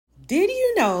Did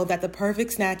you know that the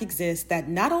perfect snack exists that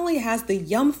not only has the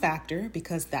yum factor,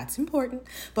 because that's important,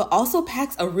 but also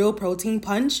packs a real protein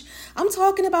punch? I'm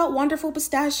talking about Wonderful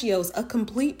Pistachios, a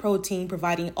complete protein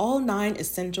providing all 9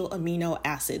 essential amino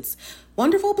acids.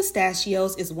 Wonderful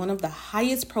Pistachios is one of the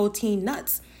highest protein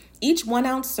nuts. Each 1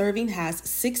 ounce serving has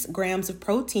 6 grams of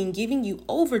protein, giving you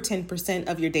over 10%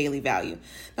 of your daily value.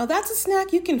 Now that's a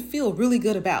snack you can feel really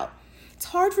good about. It's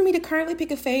hard for me to currently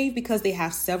pick a fave because they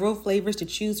have several flavors to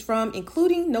choose from,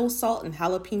 including no salt and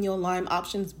jalapeno lime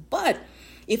options. But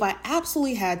if I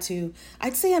absolutely had to,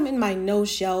 I'd say I'm in my no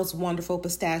shells Wonderful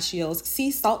Pistachios sea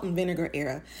salt and vinegar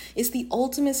era. It's the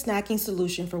ultimate snacking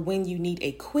solution for when you need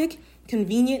a quick,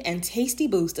 convenient, and tasty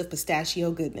boost of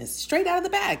pistachio goodness straight out of the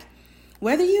bag.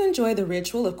 Whether you enjoy the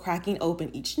ritual of cracking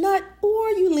open each nut or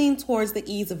you lean towards the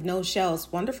ease of no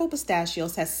shells, Wonderful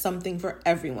Pistachios has something for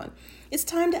everyone. It's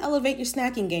time to elevate your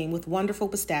snacking game with Wonderful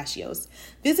Pistachios.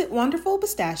 Visit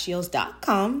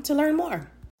wonderfulpistachios.com to learn more.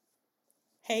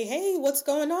 Hey, what's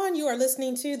going on? You are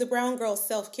listening to the Brown Girl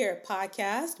Self-Care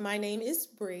Podcast. My name is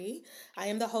Bree. I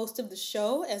am the host of the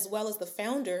show as well as the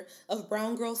founder of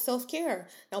Brown Girl Self-Care.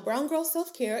 Now, Brown Girl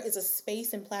Self-Care is a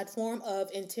space and platform of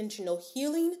intentional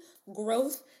healing,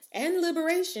 growth, and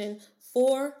liberation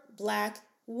for Black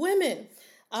women.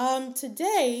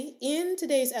 Today, in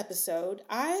today's episode,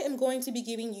 I am going to be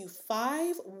giving you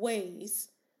 5 ways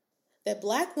that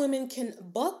Black women can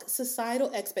buck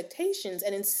societal expectations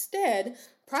and instead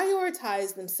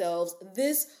prioritize themselves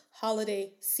this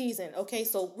holiday season. Okay,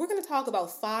 so we're going to talk about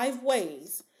 5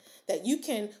 ways that you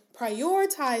can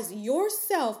prioritize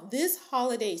yourself this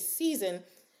holiday season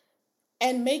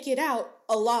and make it out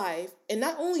alive, and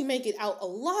not only make it out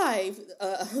alive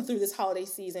through this holiday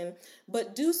season,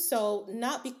 but do so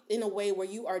not be in a way where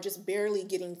you are just barely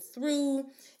getting through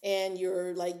and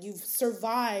you're like, you've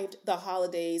survived the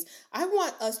holidays. I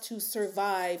want us to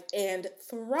survive and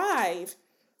thrive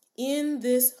in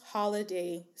this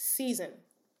holiday season.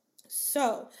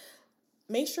 So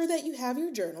make sure that you have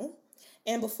your journal.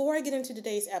 And before I get into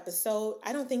today's episode,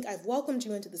 I don't think I've welcomed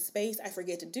you into the space. I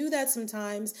forget to do that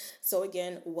sometimes. So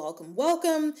again,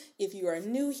 welcome. If you are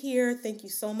new here, thank you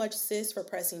so much, sis, for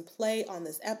pressing play on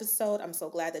this episode. I'm so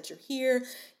glad that you're here.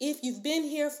 If you've been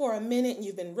here for a minute and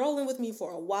you've been rolling with me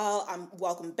for a while,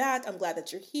 welcome back. I'm glad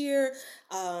that you're here.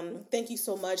 Thank you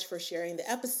so much for sharing the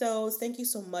episodes. Thank you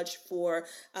so much for,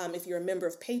 if you're a member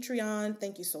of Patreon,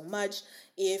 thank you so much.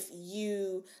 If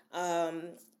you,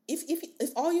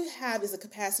 If all you have is a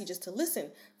capacity just to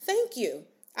listen, thank you.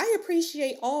 I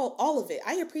appreciate all of it.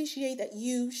 I appreciate that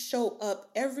you show up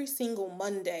every single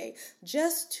Monday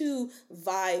just to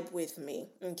vibe with me,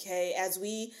 okay, as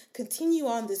we continue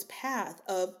on this path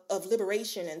of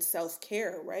liberation and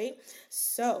self-care, right?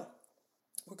 So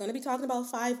we're going to be talking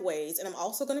about 5 ways, and I'm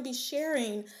also going to be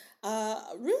sharing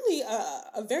really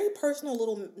a very personal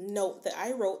little note that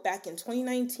I wrote back in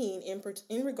 2019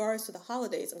 in regards to the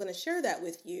holidays. I'm going to share that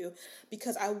with you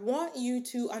because I want you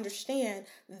to understand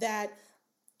that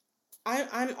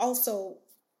I'm also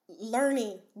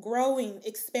learning, growing,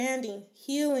 expanding,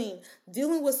 healing,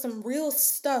 dealing with some real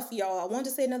stuff, y'all. I wanted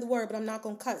to say another word, but I'm not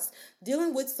going to cuss.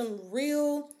 Dealing with some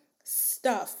real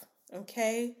stuff,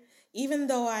 okay? Even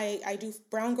though I do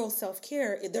Brown Girl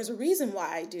Self-Care, there's a reason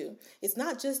why I do. It's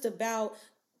not just about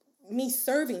me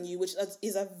serving you, which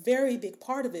is a very big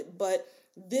part of it, but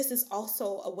this is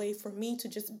also a way for me to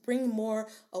just bring more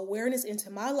awareness into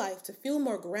my life, to feel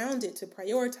more grounded, to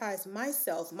prioritize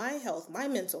myself, my health, my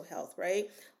mental health, right?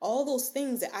 All those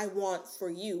things that I want for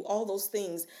you, all those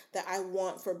things that I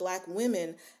want for Black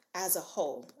women as a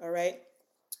whole, all right?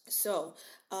 So,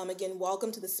 again,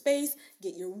 welcome to the space.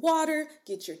 Get your water,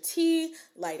 get your tea,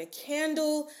 light a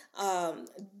candle,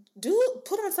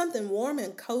 put on something warm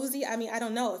and cozy. I mean, I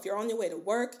don't know if you're on your way to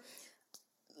work.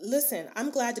 Listen,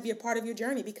 I'm glad to be a part of your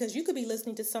journey because you could be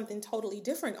listening to something totally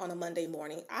different on a Monday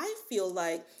morning. I feel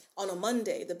like on a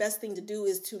Monday, the best thing to do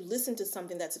is to listen to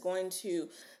something that's going to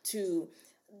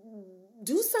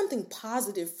do something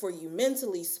positive for you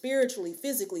mentally, spiritually,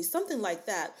 physically, something like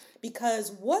that.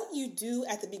 Because what you do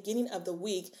at the beginning of the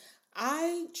week,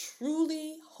 I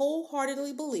truly,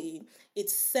 wholeheartedly believe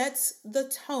it sets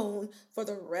the tone for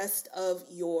the rest of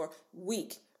your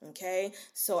week. Okay,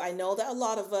 so I know that a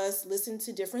lot of us listen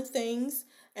to different things,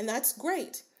 and that's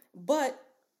great. But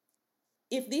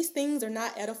if these things are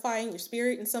not edifying your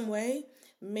spirit in some way,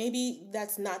 maybe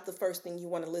that's not the first thing you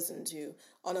want to listen to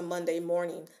on a Monday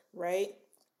morning, right?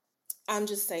 I'm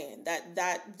just saying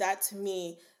that to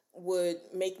me would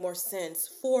make more sense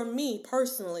for me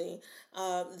personally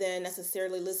than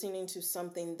necessarily listening to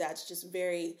something that's just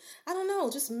very, I don't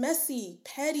know, just messy,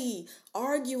 petty,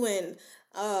 arguing,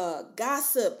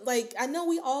 gossip. Like, I know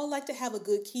we all like to have a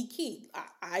good kiki.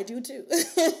 I do too.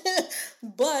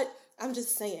 But I'm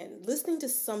just saying, listening to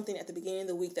something at the beginning of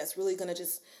the week that's really going to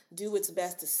just do its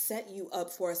best to set you up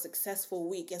for a successful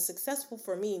week. And successful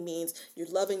for me means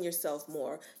you're loving yourself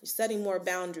more, you're setting more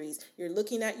boundaries, you're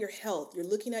looking at your health, you're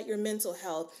looking at your mental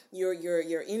health, you're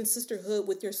in sisterhood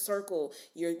with your circle,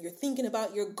 you're thinking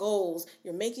about your goals,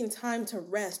 you're making time to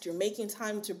rest, you're making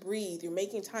time to breathe, you're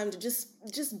making time to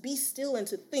just be still and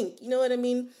to think. You know what I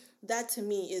mean? That to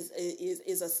me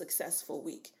is a successful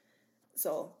week.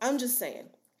 So I'm just saying.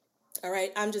 All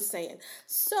right, I'm just saying.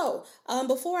 So,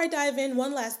 before I dive in,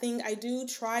 one last thing, I do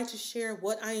try to share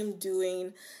what I am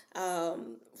doing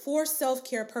for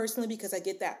self-care personally, because I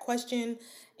get that question.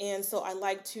 And so I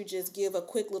like to just give a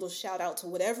quick little shout out to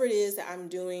whatever it is that I'm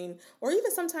doing, or even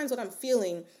sometimes what I'm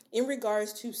feeling in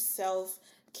regards to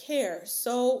self-care.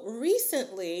 So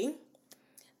recently,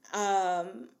 I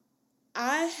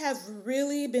have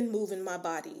really been moving my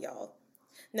body, y'all.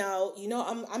 Now,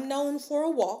 I'm known for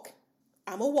a walk.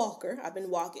 I'm a walker. I've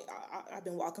been walking. I've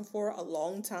been walking for a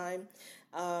long time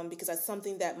because that's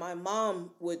something that my mom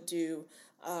would do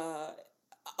a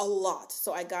lot.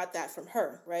 So I got that from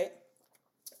her, right?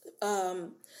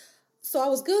 So I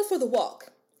was good for the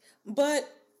walk, but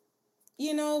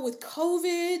with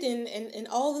COVID and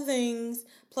all the things,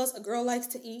 plus a girl likes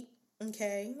to eat.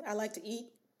 Okay, I like to eat.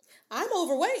 I'm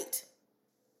overweight.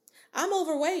 I'm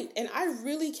overweight, and I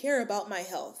really care about my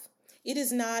health. It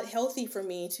is not healthy for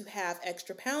me to have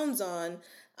extra pounds on,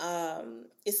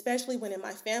 especially when in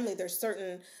my family there's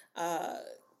certain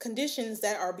conditions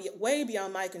that are way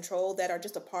beyond my control that are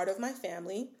just a part of my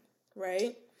family,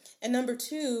 right? And number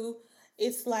two,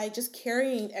 it's like just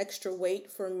carrying extra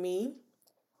weight for me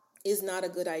is not a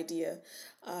good idea.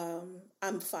 I'm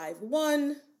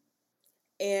 5'1",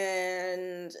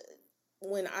 and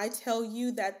when I tell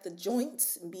you that the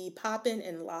joints be popping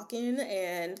and locking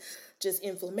and just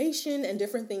inflammation and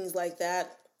different things like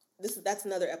that, that's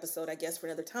another episode, I guess, for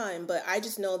another time. But I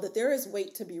just know that there is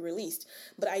weight to be released.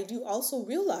 But I do also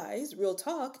realize, real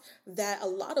talk, that a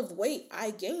lot of weight I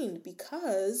gained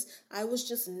because I was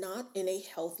just not in a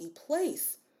healthy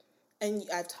place. And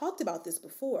I've talked about this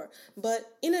before.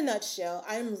 But in a nutshell,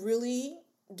 I'm really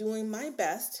doing my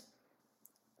best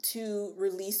to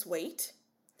release weight,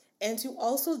 and to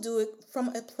also do it from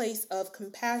a place of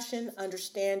compassion,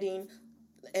 understanding,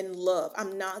 and love.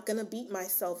 I'm not going to beat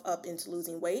myself up into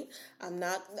losing weight. I'm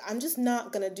just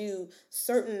not going to do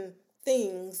certain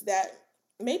things that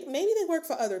maybe they work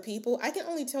for other people. I can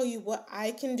only tell you what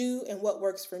I can do and what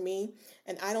works for me.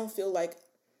 And I don't feel like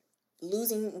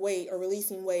losing weight or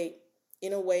releasing weight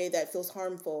in a way that feels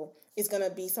harmful is going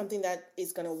to be something that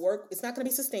is going to work. It's not going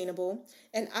to be sustainable.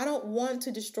 And I don't want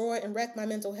to destroy and wreck my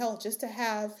mental health just to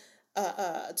have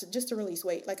just to release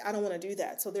weight. Like, I don't want to do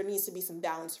that. So there needs to be some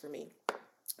balance for me.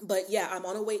 But yeah, I'm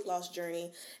on a weight loss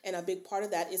journey, and a big part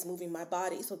of that is moving my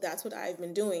body. So that's what I've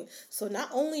been doing. So not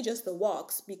only just the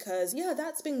walks, because yeah,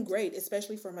 that's been great,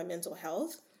 especially for my mental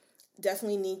health.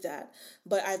 Definitely need that.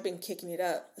 But I've been kicking it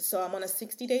up. So I'm on a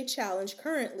 60-day challenge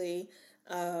currently,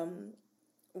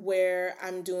 where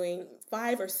I'm doing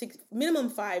 5 or 6, minimum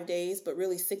 5 days, but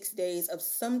really 6 days of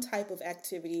some type of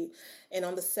activity. And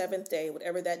on the 7th day,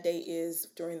 whatever that day is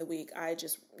during the week, I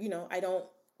just, I don't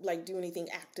like do anything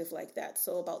active like that.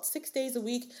 So about 6 days a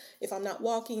week, if I'm not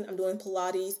walking, I'm doing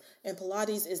Pilates. And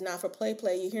Pilates is not for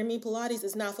play. You hear me? Pilates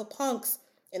is not for punks.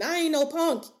 And I ain't no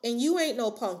punk, and you ain't no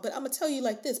punk. But I'm going to tell you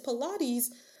like this,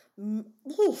 Pilates,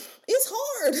 it's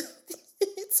hard.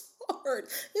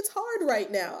 It's hard right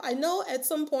now. I know at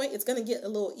some point it's going to get a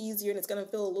little easier and it's going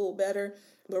to feel a little better.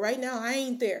 But right now I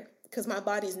ain't there because my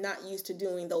body's not used to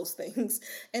doing those things.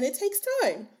 And it takes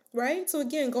time, right? So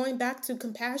again, going back to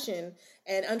compassion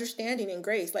and understanding and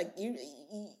grace, like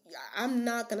I'm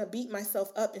not going to beat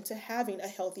myself up into having a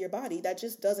healthier body. That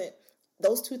just doesn't,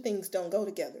 those two things don't go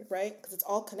together, right? Because it's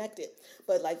all connected.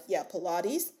 But like, yeah,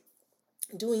 Pilates,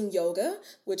 doing yoga,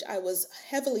 which I was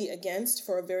heavily against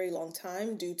for a very long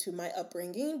time due to my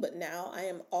upbringing, but now I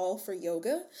am all for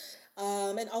yoga.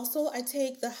 And also I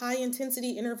take the high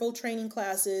intensity interval training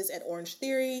classes at Orange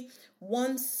Theory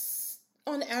once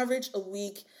on average a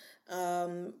week.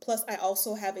 Plus I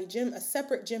also have a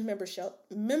separate gym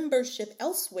membership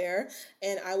elsewhere,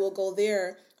 and I will go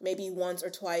there maybe once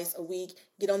or twice a week,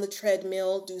 get on the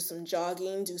treadmill, do some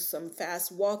jogging, do some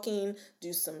fast walking,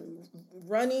 do some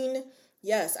running,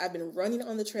 Yes, I've been running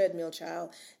on the treadmill,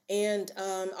 child, and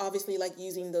obviously like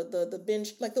using the bench,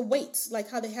 like the weights, like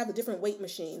how they have the different weight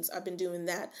machines. I've been doing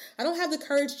that. I don't have the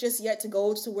courage just yet to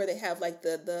go to where they have like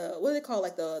the what do they call,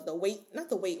 like the weight, not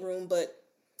the weight room, but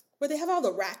where they have all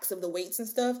the racks of the weights and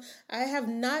stuff. I have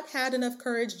not had enough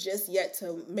courage just yet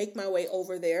to make my way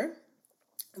over there,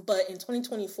 but in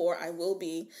 2024 I will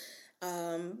be.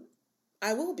 Um,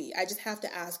 I will be. I just have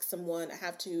to ask someone. I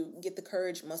have to get the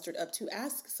courage mustered up to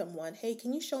ask someone, "Hey,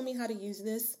 can you show me how to use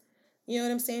this?" You know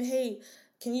what I'm saying? "Hey,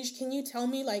 can you tell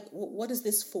me like what is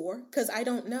this for?" Cuz I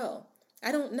don't know.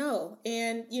 I don't know.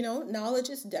 And, knowledge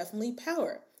is definitely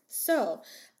power. So,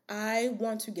 I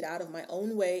want to get out of my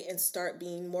own way and start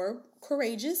being more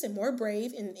courageous and more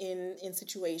brave in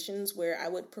situations where I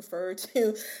would prefer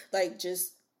to like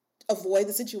just avoid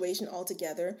the situation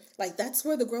altogether. Like that's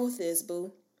where the growth is,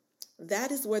 boo.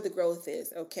 That is where the growth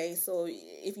is, okay? So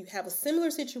if you have a similar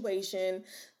situation,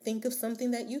 think of something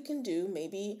that you can do,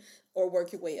 maybe, or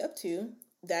work your way up to,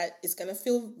 that is going to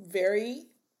feel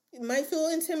it might feel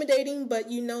intimidating,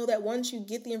 but you know that once you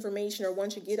get the information or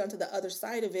once you get onto the other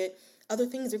side of it, other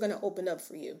things are going to open up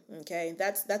for you, okay?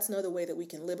 That's another way that we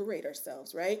can liberate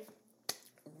ourselves, right?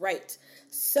 Right.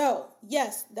 So,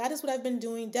 yes, that is what I've been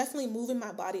doing. Definitely moving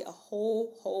my body a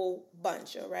whole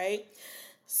bunch, all right?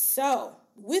 So,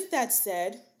 with that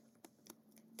said,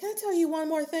 can I tell you one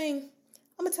more thing?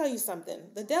 I'm going to tell you something.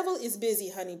 The devil is busy,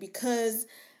 honey, because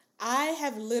I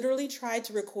have literally tried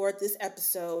to record this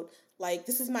episode. Like,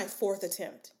 this is my fourth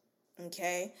attempt,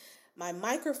 okay? My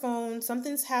microphone,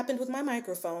 something's happened with my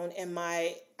microphone, and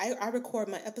I record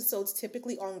my episodes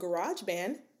typically on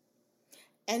GarageBand,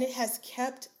 and it has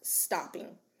kept stopping.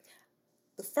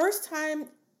 The first time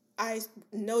I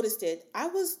noticed it, I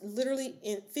was literally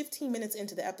in 15 minutes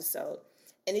into the episode,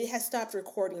 and it had stopped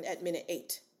recording at minute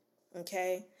 8.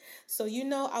 Okay, so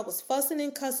I was fussing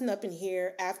and cussing up in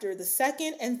here. After the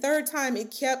second and third time,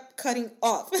 it kept cutting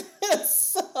off.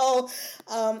 So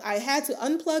I had to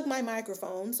unplug my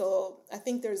microphone. So I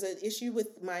think there's an issue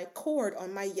with my cord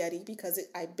on my Yeti because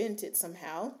I bent it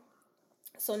somehow.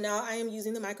 So now I am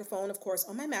using the microphone, of course,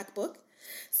 on my MacBook.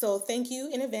 So thank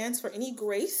you in advance for any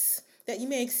grace that you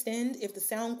may extend if the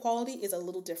sound quality is a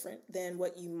little different than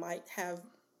what you might have,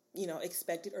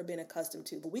 expected or been accustomed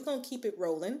to. But we're going to keep it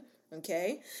rolling,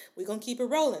 okay? We're going to keep it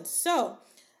rolling. So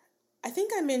I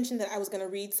think I mentioned that I was going to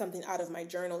read something out of my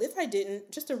journal. If I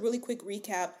didn't, just a really quick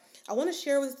recap. I want to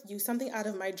share with you something out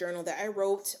of my journal that I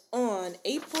wrote on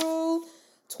April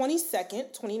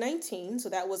 22nd, 2019. So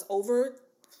that was over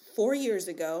 4 years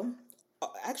ago.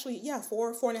 Actually, yeah,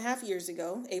 4.5 years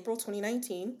ago, April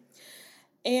 2019.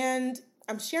 And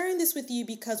I'm sharing this with you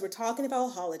because we're talking about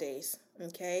holidays,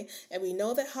 okay? And we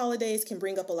know that holidays can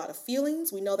bring up a lot of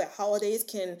feelings. We know that holidays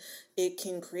can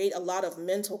create a lot of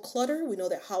mental clutter. We know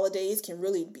that holidays can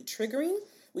really be triggering.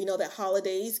 We know that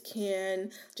holidays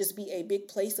can just be a big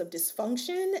place of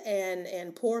dysfunction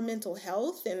and poor mental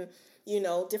health and,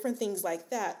 different things like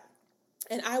that.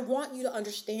 And I want you to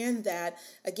understand that,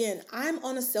 again, I'm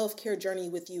on a self-care journey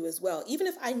with you as well. Even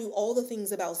if I knew all the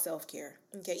things about self-care,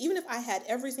 okay? Even if I had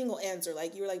every single answer,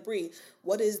 like you were like, Bree,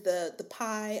 what is the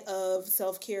pi of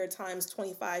self-care times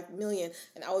 25 million?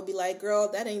 And I would be like, girl,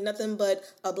 that ain't nothing but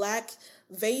a black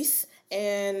vase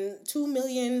and 2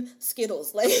 million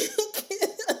Skittles.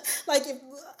 Like if,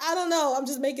 I don't know, I'm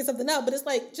just making something up, but it's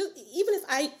like, just even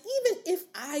if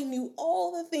I knew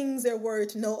all the things there were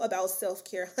to know about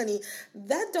self-care, honey,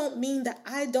 that don't mean that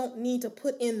I don't need to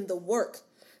put in the work.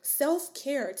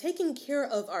 Self-care, taking care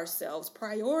of ourselves,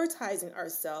 prioritizing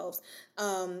ourselves,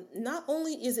 not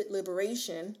only is it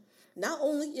liberation, not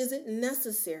only is it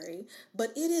necessary,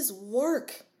 but it is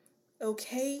work,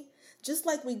 okay? Just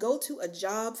like we go to a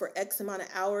job for X amount of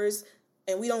hours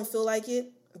and we don't feel like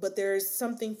it, but there's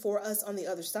something for us on the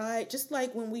other side. Just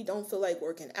like when we don't feel like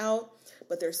working out,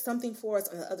 but there's something for us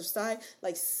on the other side.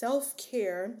 Like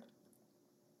self-care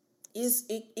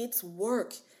it's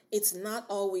work. It's not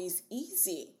always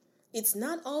easy. It's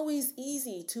not always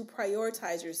easy to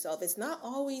prioritize yourself. It's not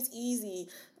always easy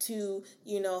to,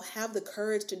 have the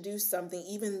courage to do something,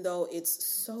 even though it's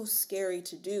so scary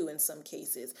to do in some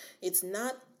cases. It's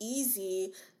not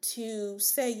easy to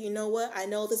say, you know what, I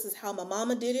know this is how my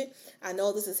mama did it. I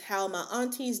know this is how my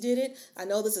aunties did it. I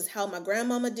know this is how my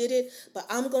grandmama did it, but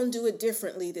I'm going to do it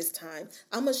differently this time.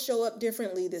 I'm going to show up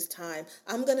differently this time.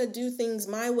 I'm going to do things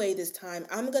my way this time.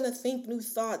 I'm going to think new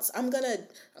thoughts. I'm going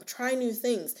to try new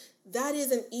things. That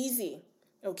isn't easy.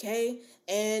 Okay.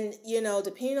 And,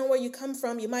 depending on where you come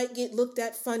from, you might get looked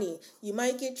at funny. You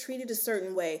might get treated a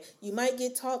certain way. You might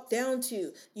get talked down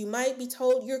to. You might be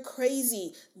told you're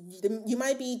crazy. You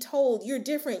might be told you're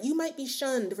different. You might be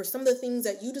shunned for some of the things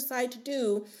that you decide to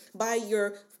do by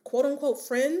your quote unquote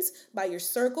friends, by your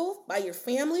circle, by your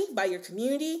family, by your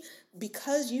community,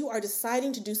 because you are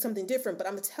deciding to do something different. But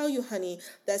I'm going to tell you, honey,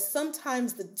 that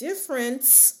sometimes the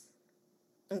difference,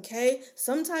 okay,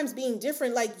 sometimes being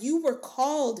different, like you were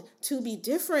called to be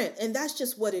different, and that's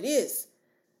just what it is.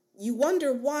 You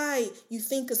wonder why you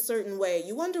think a certain way.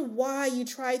 You wonder why you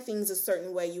try things a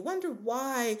certain way. You wonder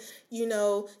why,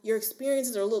 your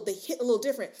experiences are they hit a little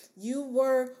different. You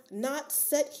were not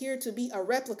set here to be a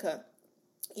replica.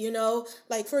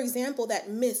 Like, for example, that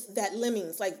myth that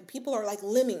lemmings, like people are like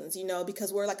lemmings,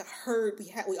 because we're like a herd.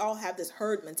 We all have this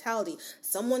herd mentality.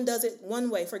 Someone does it one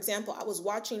way. For example, I was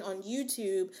watching on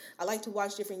YouTube. I like to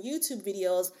watch different YouTube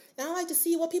videos, and I like to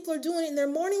see what people are doing in their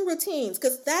morning routines,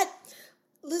 because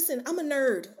listen, I'm a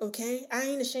nerd, okay? I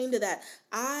ain't ashamed of that.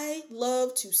 I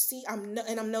love to see, and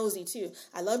I'm nosy too.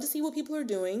 I love to see what people are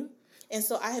doing. And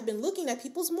so I have been looking at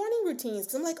people's morning routines,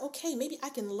 because I'm like, okay, maybe I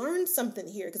can learn something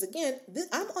here. Because again,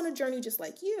 I'm on a journey just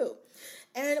like you.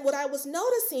 And what I was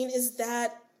noticing is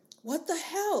that, what the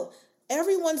hell?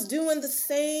 Everyone's doing the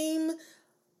same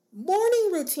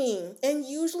morning routine. And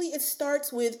usually it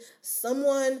starts with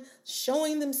someone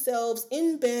showing themselves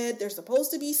in bed. They're supposed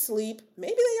to be asleep.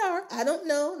 Maybe they are. I don't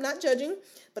know. I'm not judging.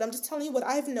 But I'm just telling you what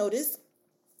I've noticed.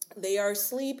 They are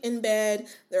asleep in bed,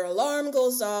 their alarm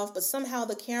goes off, but somehow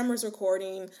the camera's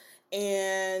recording,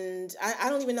 and I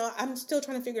don't even know. I'm still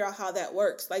trying to figure out how that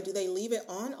works. Like, do they leave it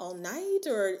on all night,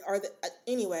 or are they,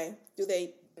 anyway,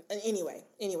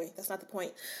 that's not the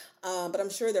point. But I'm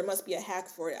sure there must be a hack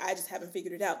for it. I just haven't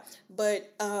figured it out. But,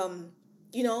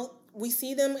 we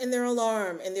see them in their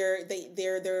alarm, and they're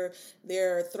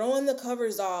throwing the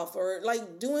covers off, or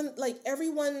like doing like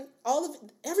everyone's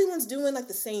doing like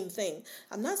the same thing.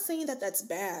 I'm not saying that that's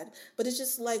bad, but it's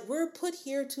just like we're put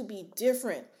here to be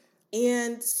different.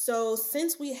 And so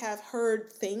since we have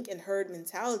herd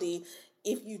mentality,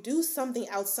 if you do something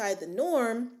outside the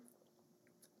norm,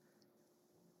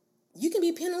 you can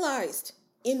be penalized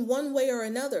in one way or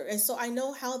another. And so I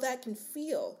know how that can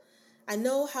feel. I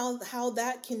know how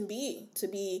that can be to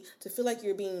feel like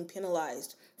you're being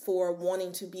penalized for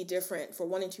wanting to be different, for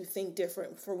wanting to think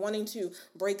different, for wanting to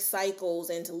break cycles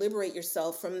and to liberate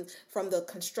yourself from the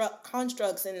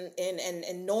constructs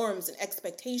and norms and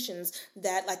expectations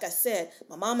that, like I said,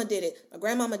 my mama did it, my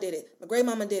grandmama did it, my great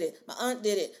mama did it, my aunt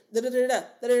did it,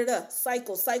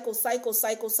 cycle.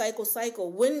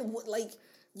 When, like,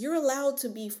 you're allowed to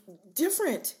be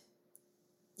different.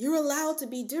 You're allowed to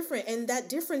be different. And that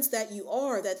difference that you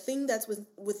are, that thing that's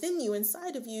within you,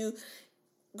 inside of you,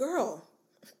 girl,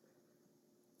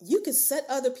 you could set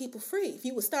other people free if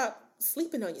you would stop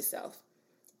sleeping on yourself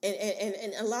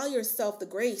and allow yourself the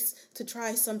grace to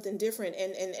try something different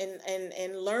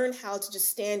and learn how to just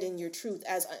stand in your truth,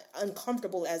 as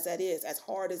uncomfortable as that is, as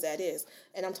hard as that is.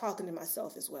 And I'm talking to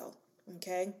myself as well,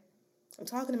 okay? I'm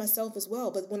talking to myself as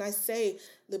well. But when I say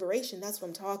liberation, that's what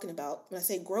I'm talking about. When I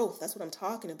say growth, that's what I'm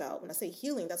talking about. When I say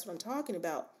healing, that's what I'm talking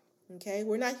about. Okay?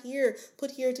 We're not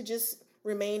put here to just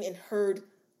remain in herd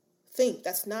think.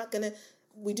 That's not going to,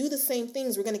 we do the same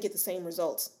things, we're going to get the same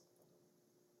results.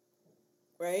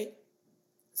 Right?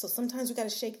 So sometimes we got to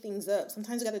shake things up.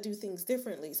 Sometimes we got to do things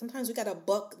differently. Sometimes we got to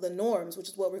buck the norms, which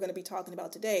is what we're going to be talking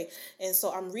about today. And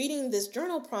so I'm reading this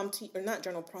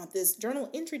this journal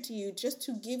entry to you, just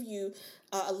to give you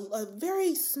a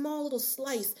very small little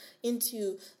slice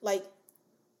into like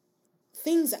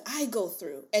things that I go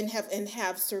through and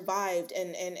have survived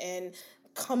and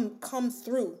come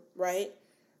through, right?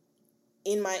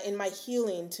 In my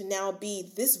healing to now be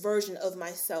this version of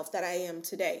myself that I am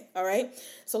today. All right.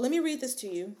 So let me read this to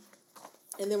you,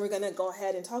 and then we're going to go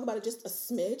ahead and talk about it just a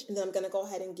smidge. And then I'm going to go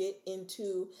ahead and get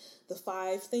into the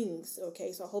 5 things.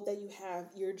 Okay. So I hope that you have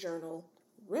your journal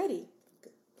ready.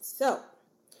 So,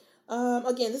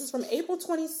 again, this is from April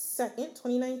 22nd,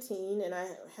 2019. And I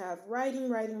have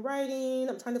writing.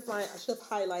 I'm trying to find, I should have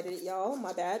highlighted it, y'all.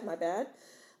 My bad.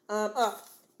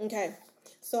 Okay.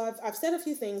 So I've said a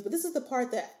few things, but this is the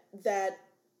part that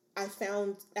I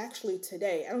found actually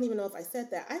today. I don't even know if I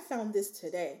said that. I found this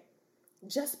today,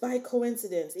 just by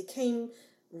coincidence. It came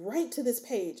right to this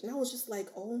page, and I was just like,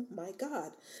 oh my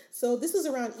God. So this is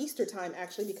around Easter time,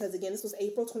 actually, because again, this was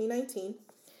April 2019.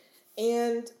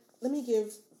 And let me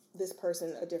give this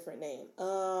person a different name.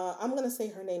 I'm going to say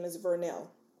her name is Vernell,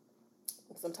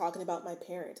 because I'm talking about my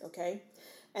parent, okay?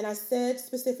 And I said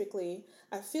specifically,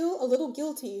 I feel a little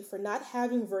guilty for not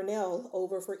having Vernell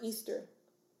over for Easter.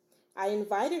 I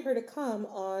invited her to come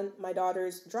on my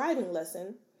daughter's driving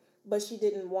lesson, but she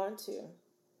didn't want to.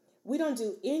 We don't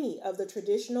do any of the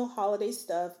traditional holiday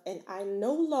stuff, and I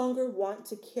no longer want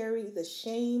to carry the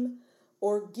shame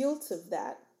or guilt of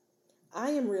that. I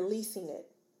am releasing it.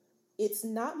 It's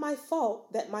not my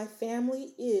fault that my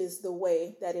family is the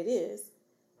way that it is.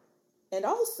 And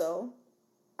also,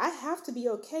 I have to be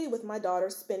okay with my daughter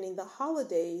spending the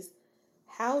holidays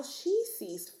how she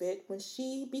sees fit when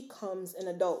she becomes an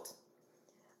adult.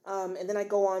 And then I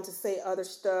go on to say other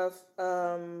stuff.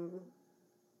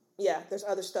 There's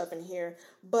other stuff in here.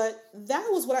 But that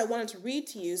was what I wanted to read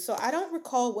to you. So I don't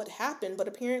recall what happened, but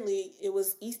apparently it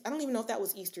was I don't even know if that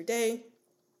was Easter Day.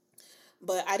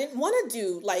 But I didn't want to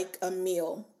do like a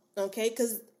meal, okay?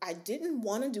 Because I didn't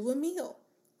want to do a meal.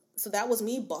 So that was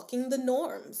me bucking the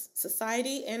norms,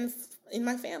 society and in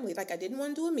my family. Like I didn't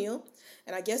want to do a meal.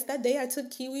 And I guess that day I took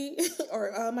Kiwi,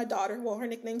 or my daughter, well, her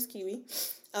nickname's Kiwi.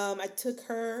 I took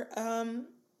her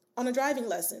on a driving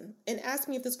lesson and asked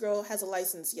me if this girl has a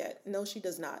license yet. No, she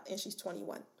does not. And she's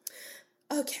 21.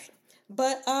 Okay.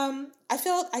 But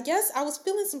I guess I was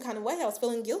feeling some kind of way. I was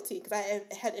feeling guilty because I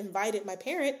had invited my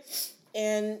parent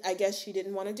and I guess she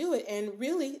didn't want to do it. And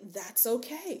really, that's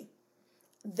okay.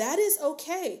 That is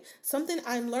okay. Something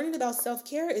I'm learning about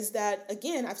self-care is that,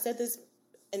 again, I've said this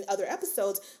in other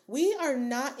episodes, we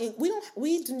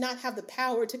do not have the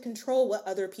power to control what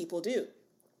other people do.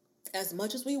 As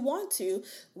much as we want to,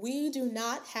 we do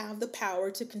not have the power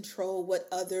to control what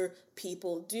other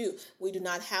people do. We do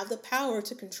not have the power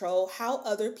to control how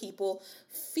other people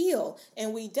feel.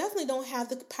 And we definitely don't have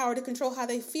the power to control how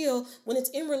they feel when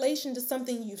it's in relation to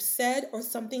something you've said or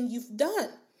something you've done.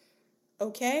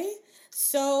 Okay?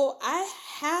 So I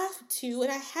had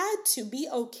to be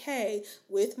okay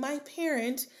with my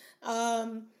parent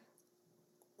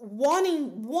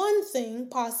wanting one thing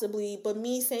possibly, but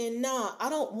me saying, nah, I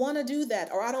don't want to do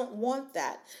that, or I don't want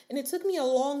that. And it took me a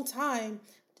long time.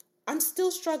 I'm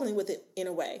still struggling with it in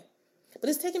a way,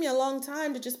 but it's taken me a long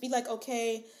time to just be like,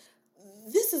 okay,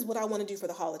 this is what I want to do for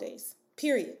the holidays,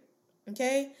 period.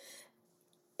 Okay.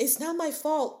 It's not my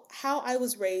fault how I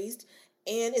was raised,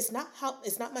 and it's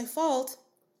not my fault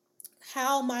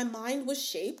how my mind was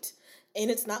shaped. And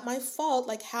it's not my fault,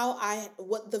 like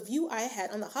what the view I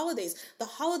had on the holidays. The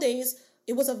holidays,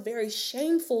 it was a very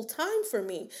shameful time for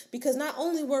me because not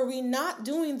only were we not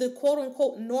doing the quote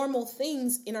unquote normal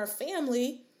things in our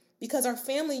family because our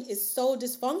family is so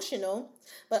dysfunctional,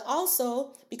 but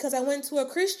also because I went to a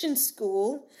Christian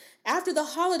school after the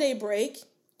holiday break,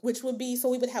 which would be, so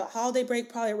we would have a holiday break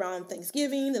probably around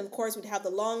Thanksgiving. Then of course we'd have the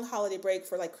long holiday break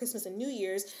for like Christmas and New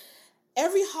Year's.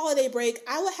 Every holiday break,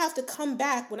 I would have to come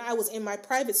back when I was in my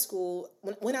private school.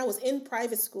 When I was in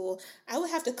private school, I would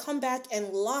have to come back and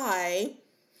lie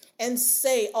and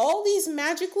say all these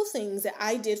magical things that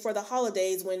I did for the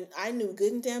holidays when I knew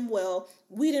good and damn well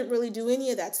we didn't really do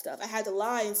any of that stuff. I had to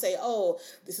lie and say, oh,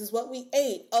 this is what we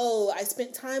ate. Oh, I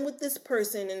spent time with this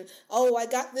person. And oh, I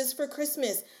got this for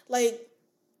Christmas. Like,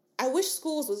 I wish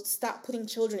schools would stop putting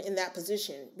children in that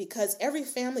position because every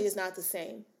family is not the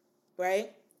same,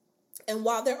 right? And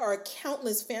while there are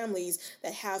countless families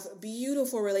that have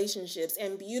beautiful relationships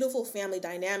and beautiful family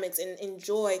dynamics and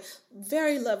enjoy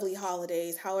very lovely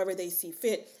holidays, however they see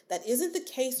fit, that isn't the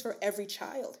case for every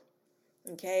child.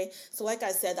 Okay, so like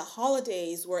I said, the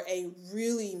holidays were a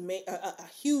really a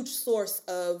huge source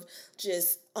of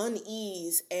just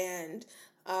unease and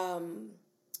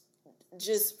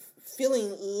just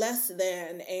feeling less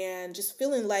than and just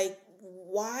feeling like,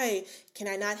 why can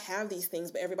I not have these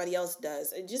things, but everybody else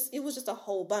does? It was just a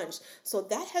whole bunch. So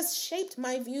that has shaped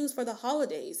my views for the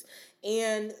holidays.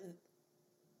 And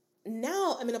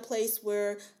now I'm in a place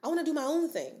where I want to do my own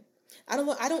thing. I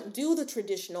don't do the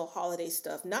traditional holiday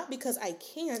stuff, not because I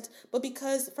can't, but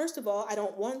because, first of all, I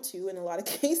don't want to in a lot of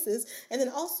cases. And then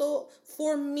also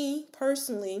for me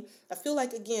personally, I feel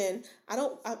like, again,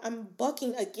 I'm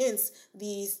bucking against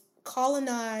these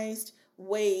colonized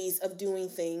ways of doing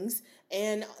things,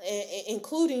 and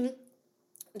including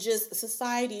just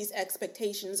society's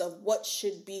expectations of what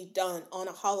should be done on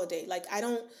a holiday. Like I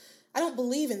don't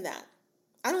believe in that.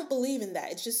 I don't believe in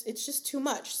that. It's just too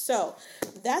much. So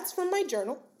that's from my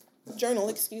journal.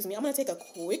 Excuse me. I'm going to take a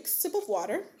quick sip of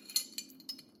water.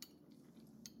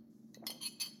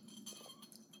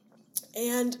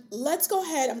 And let's go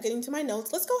ahead. I'm getting to my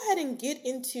notes. Let's go ahead and get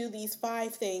into these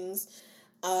 5 things,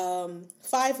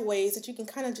 5 ways that you can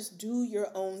kind of just do your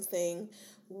own thing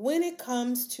when it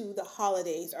comes to the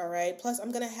holidays, all right? Plus,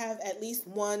 I'm going to have at least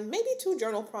 1, maybe 2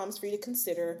 journal prompts for you to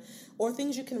consider or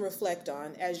things you can reflect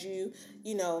on as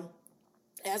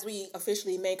as we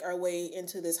officially make our way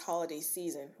into this holiday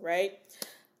season, right?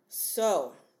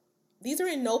 So, These are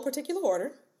in no particular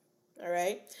order. All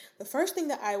right. The first thing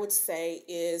that I would say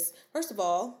is, first of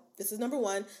all, this is number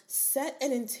one, set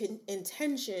an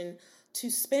intention to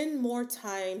spend more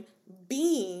time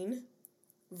being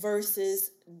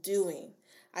versus doing.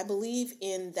 I believe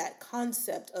in that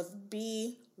concept of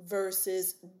be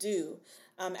versus do.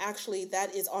 Actually,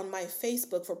 that is on my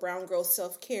Facebook for Brown Girls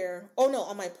Self-Care. Oh no,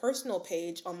 on my personal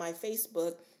page on my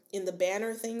Facebook, in the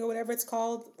banner thing or whatever it's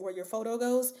called, where your photo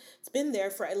goes. It's been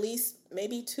there for at least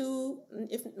maybe 2,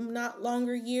 if not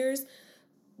longer, years.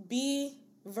 Be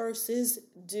versus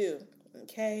do.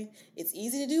 Okay? It's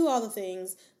easy to do all the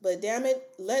things, but damn it,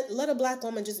 let a black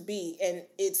woman just be. And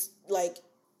it's like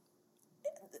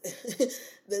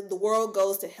the world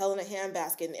goes to hell in a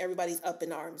handbasket and everybody's up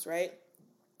in arms, right?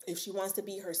 If she wants to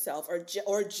be herself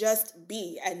or just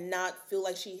be and not feel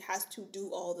like she has to do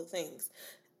all the things.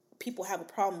 People have a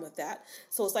problem with that.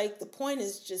 So it's like the point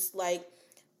is just like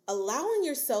allowing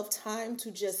yourself time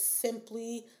to just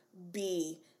simply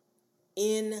be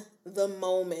in the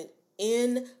moment,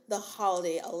 in the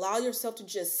holiday. Allow yourself to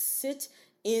just sit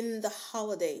in the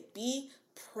holiday. Be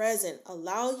present.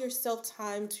 Allow yourself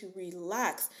time to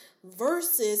relax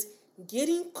versus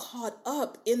getting caught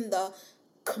up in the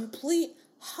complete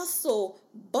hustle,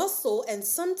 bustle, and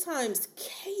sometimes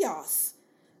chaos,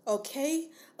 okay,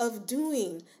 of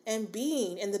doing and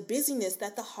being and the busyness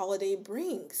that the holiday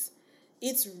brings.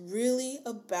 It's really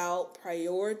about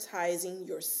prioritizing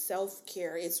your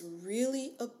self-care. It's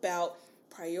really about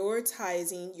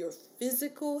prioritizing your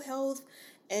physical health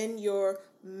and your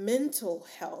mental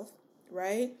health,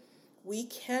 right? We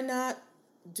cannot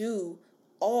do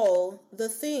all the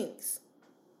things,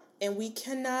 and we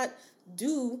cannot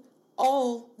do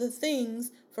all the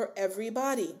things for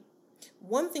everybody.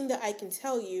 One thing that I can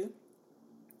tell you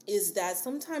is that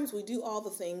sometimes we do all the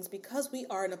things because we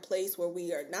are in a place where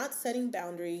we are not setting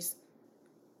boundaries.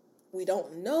 We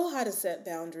don't know how to set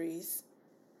boundaries.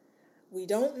 We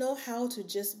don't know how to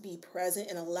just be present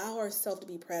and allow ourselves to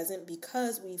be present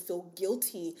because we feel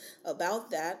guilty about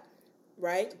that,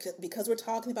 right? Because we're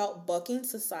talking about bucking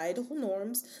societal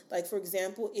norms. Like, for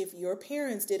example, if your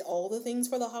parents did all the things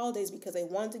for the holidays because they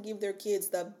wanted to give their kids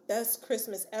the best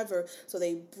Christmas ever, so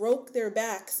they broke their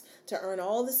backs to earn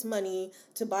all this money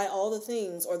to buy all the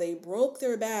things, or they broke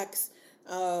their backs,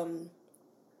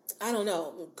 I don't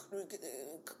know,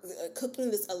 cooking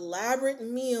this elaborate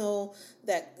meal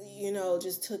that,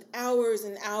 just took hours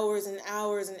and hours and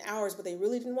hours and hours, but they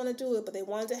really didn't want to do it, but they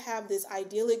wanted to have this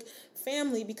idyllic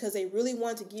family because they really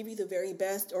want to give you the very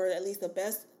best, or at least the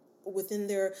best within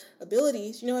their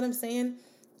abilities. You know what I'm saying?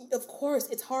 Of course,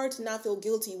 it's hard to not feel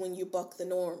guilty when you buck the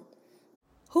norm.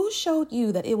 Who showed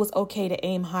you that it was okay to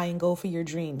aim high and go for your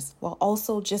dreams while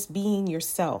also just being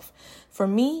yourself? For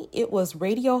me, it was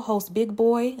radio host Big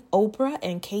Boy, Oprah,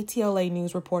 and KTLA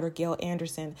news reporter Gail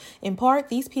Anderson. In part,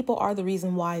 these people are the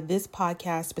reason why this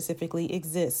podcast specifically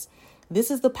exists. This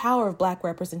is the power of Black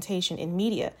representation in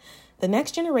media. The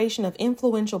next generation of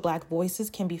influential Black voices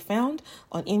can be found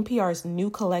on NPR's new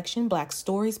collection, Black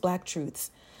Stories, Black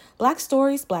Truths. Black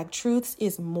Stories, Black Truths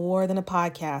is more than a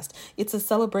podcast. It's a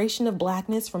celebration of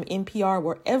Blackness from NPR,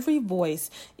 where every voice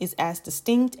is as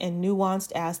distinct and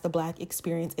nuanced as the Black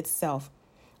experience itself.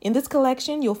 In this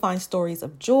collection, you'll find stories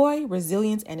of joy,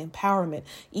 resilience, and empowerment.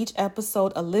 Each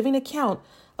episode a living account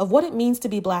of what it means to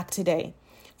be Black today.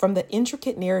 From the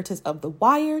intricate narratives of The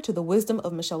Wire to the wisdom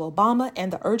of Michelle Obama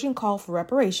and the urgent call for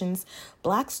reparations,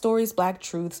 Black Stories, Black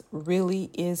Truths really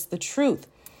is the truth.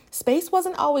 Space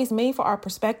wasn't always made for our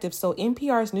perspective, so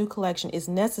NPR's new collection is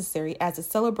necessary as it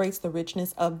celebrates the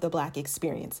richness of the Black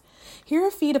experience. Here are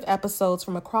a feed of episodes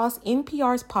from across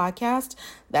NPR's podcast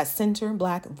that center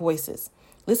Black voices.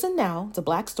 Listen now to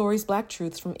Black Stories, Black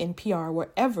Truths from NPR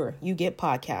wherever you get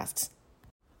podcasts.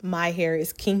 My hair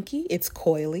is kinky, it's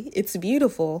coily, it's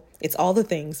beautiful, it's all the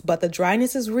things, but the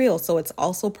dryness is real, so it's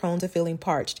also prone to feeling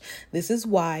parched. This is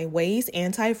why Ouai's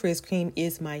Anti-Frizz Cream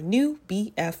is my new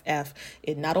BFF.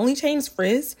 It not only changes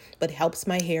frizz, but helps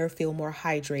my hair feel more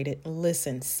hydrated.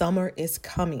 Listen, summer is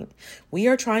coming. We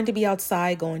are trying to be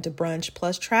outside, going to brunch,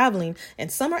 plus traveling,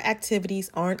 and summer activities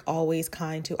aren't always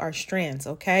kind to our strands,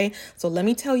 okay? So let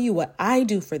me tell you what I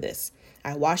do for this.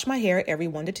 I wash my hair every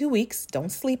 1 to 2 weeks. Don't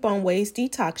sleep on Ouai's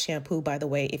Detox Shampoo, by the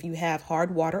way, if you have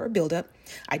hard water or buildup.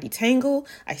 I detangle,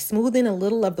 I smooth in a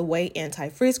little of the Ouai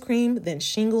Anti-Frizz Cream, then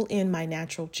shingle in my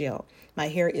natural gel. My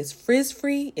hair is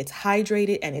frizz-free, it's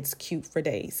hydrated, and it's cute for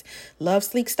days. Love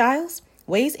sleek styles?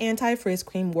 Ouai's Anti-Frizz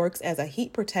Cream works as a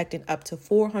heat protectant up to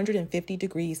 450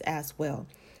 degrees as well.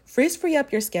 Frizz free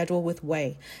up your schedule with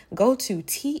Ouai. Go to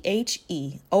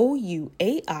THEOUAI.com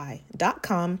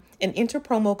and enter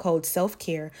promo code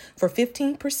SELFCARE for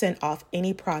 15% off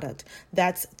any product.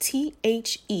 That's THEOUAI.com,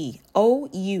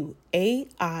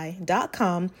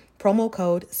 promo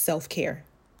code SELFCARE.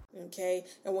 Okay,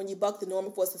 and when you buck the norm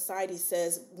of what society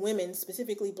says women,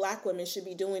 specifically Black women, should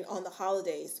be doing on the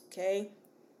holidays, okay?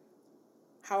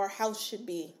 How our house should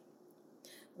be,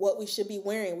 what we should be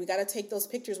wearing. We got to take those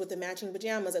pictures with the matching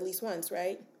pajamas at least once,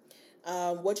 right?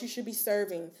 What you should be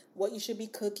serving, what you should be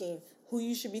cooking, who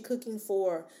you should be cooking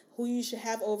for, who you should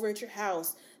have over at your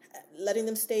house, letting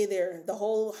them stay there the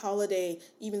whole holiday,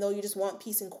 even though you just want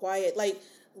peace and quiet. Like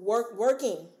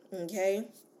working, okay?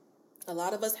 A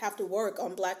lot of us have to work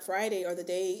on Black Friday or the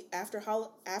day after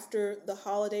the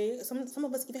holiday. Some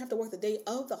of us even have to work the day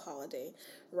of the holiday,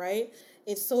 right?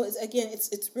 It's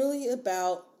really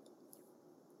about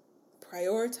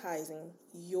prioritizing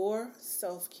your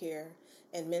self-care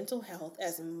and mental health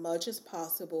as much as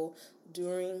possible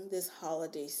during this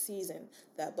holiday season.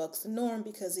 That bucks the norm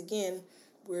because, again,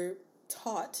 we're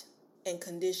taught and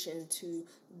conditioned to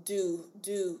do,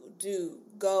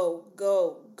 go,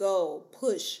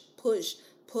 push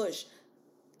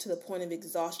to the point of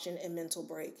exhaustion and mental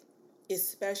break,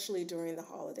 especially during the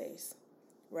holidays,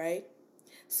 right?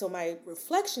 So my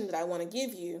reflection that I want to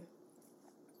give you,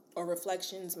 or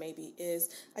reflections maybe, is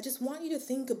I just want you to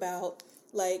think about,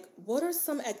 like, what are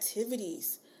some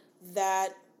activities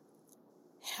that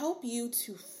help you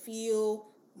to feel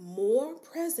more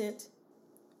present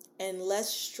and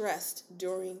less stressed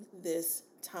during this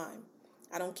time?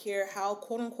 I don't care how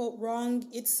quote-unquote wrong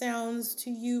it sounds to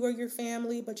you or your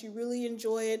family, but you really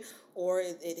enjoy it, or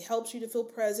it helps you to feel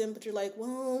present, but you're like,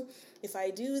 well, if I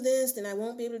do this, then I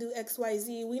won't be able to do X, Y,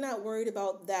 Z. We're not worried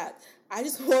about that. I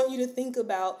just want you to think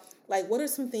about, like, what are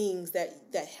some things that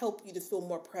help you to feel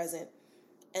more present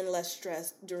and less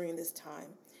stressed during this time?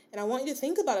 And I want you to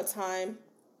think about a time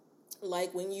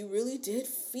like when you really did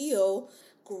feel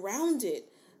grounded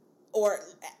or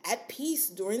at peace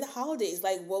during the holidays.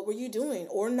 Like, what were you doing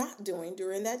or not doing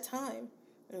during that time?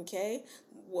 Okay?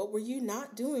 What were you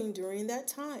not doing during that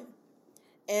time?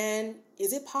 And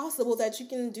is it possible that you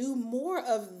can do more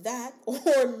of that or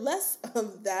less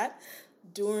of that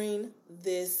during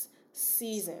this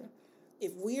season?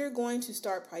 If we are going to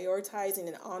start prioritizing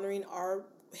and honoring our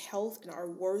health and our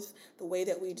worth the way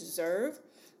that we deserve,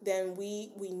 then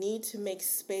we need to make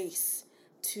space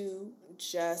to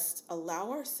just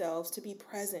allow ourselves to be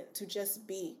present, to just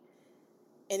be.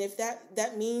 And if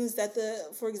that means that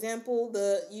for example,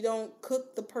 you don't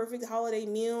cook the perfect holiday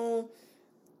meal,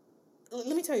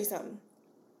 let me tell you something.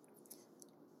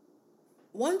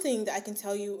 One thing that I can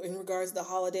tell you in regards to the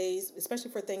holidays,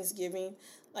 especially for Thanksgiving,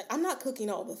 like, I'm not cooking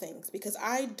all the things because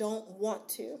I don't want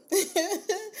to. I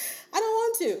don't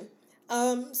want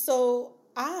to. So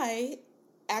I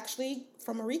actually,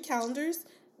 from Marie Callender's,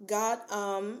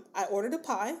 I ordered a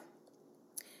pie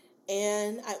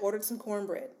and I ordered some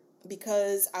cornbread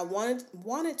because I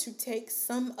wanted to take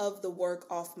some of the work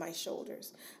off my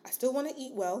shoulders. I still want to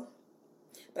eat well,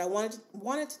 but I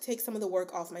wanted to take some of the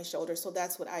work off my shoulders. So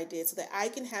that's what I did, so that I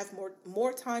can have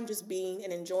more time just being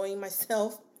and enjoying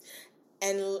myself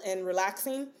and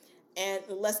relaxing, and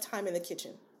less time in the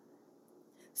kitchen.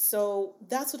 So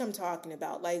that's what I'm talking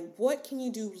about. Like, what can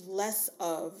you do less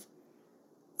of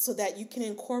so that you can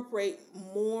incorporate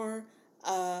more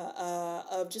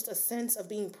of just a sense of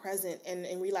being present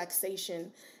and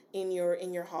relaxation in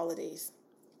your holidays?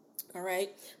 All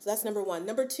right. So that's number one.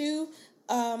 Number two,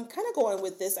 kind of going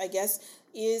with this, I guess,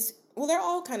 is, well, they're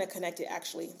all kind of connected,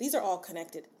 actually. These are all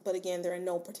connected, but again, they're in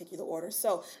no particular order.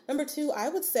 So number two, I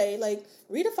would say, like,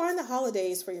 redefine the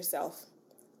holidays for yourself.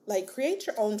 Like, create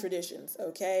your own traditions,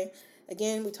 okay?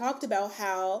 Again, we talked about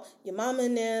how your mama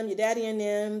and them, your daddy and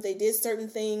them, they did certain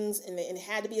things and it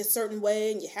had to be a certain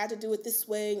way, and you had to do it this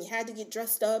way, and you had to get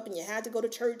dressed up, and you had to go to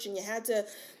church, and you had to,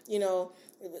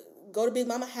 go to Big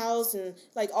Mama house, and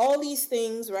like all these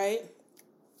things, right?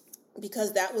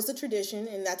 Because that was the tradition,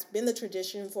 and that's been the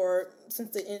tradition since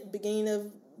the beginning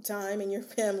of time in your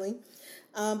family.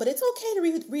 But it's okay to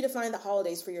redefine the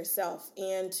holidays for yourself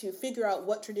and to figure out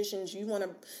what traditions you want to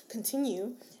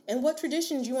continue and what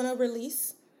traditions you want to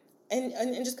release and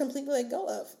just completely let go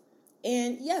of.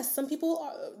 And yes, some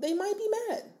people, they might be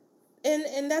mad,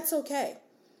 and that's okay,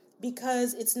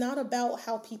 because it's not about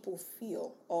how people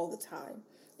feel all the time.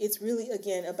 It's really,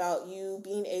 again, about you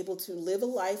being able to live a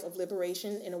life of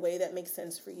liberation in a way that makes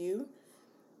sense for you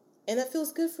and that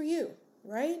feels good for you,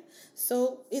 right?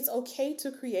 So it's okay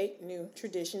to create new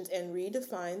traditions and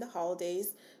redefine the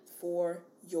holidays for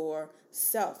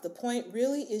yourself. The point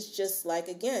really is just, like,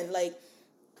 again, like,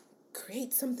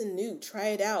 create something new, try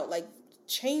it out, like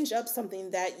change up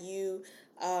something that you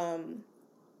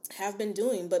have been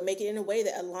doing, but make it in a way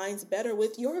that aligns better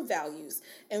with your values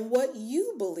and what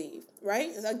you believe,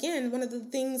 right? Again, one of the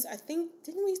things, I think,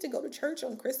 didn't we used to go to church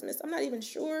on Christmas? I'm not even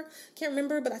sure, can't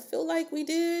remember, but I feel like we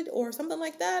did, or something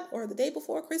like that, or the day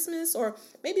before Christmas, or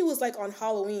maybe it was like on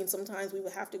Halloween. Sometimes we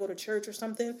would have to go to church or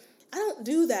something. I don't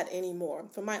do that anymore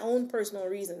for my own personal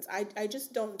reasons. I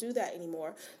just don't do that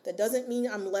anymore. That doesn't mean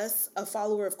I'm less a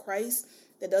follower of Christ.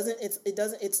 It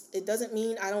doesn't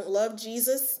mean I don't love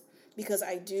Jesus, because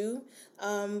I do,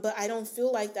 but I don't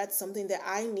feel like that's something that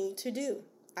I need to do.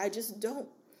 I just don't.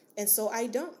 And so I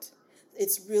don't.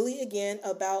 It's really, again,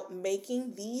 about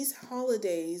making these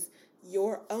holidays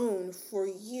your own for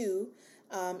you,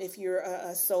 if you're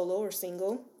a solo or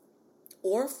single,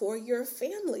 or for your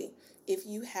family. If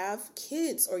you have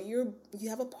kids, or you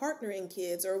have a partner in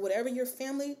kids, or whatever your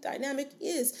family dynamic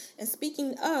is. And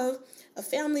speaking of, a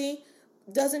family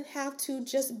doesn't have to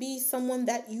just be someone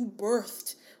that you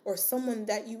birthed, or someone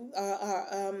that you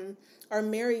are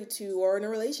married to or in a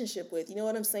relationship with. You know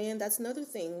what I'm saying? That's another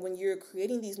thing. When you're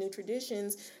creating these new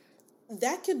traditions,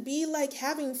 that could be like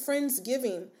having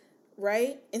Friendsgiving,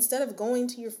 right? Instead of going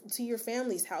to your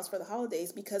family's house for the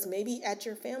holidays, because maybe at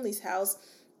your family's house,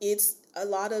 it's a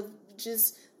lot of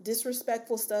just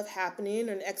disrespectful stuff happening,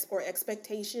 or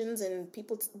expectations, and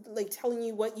people like telling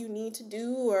you what you need to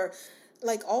do, or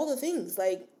like all the things.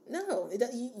 Like, no,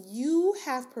 you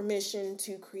have permission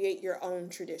to create your own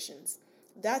traditions.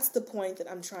 That's the point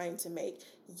that I'm trying to make.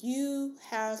 You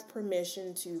have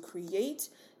permission to create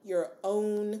your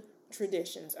own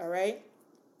traditions, all right?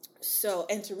 So,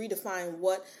 and to redefine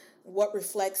what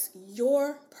reflects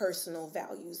your personal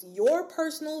values. Your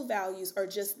personal values are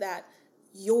just that,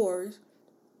 yours,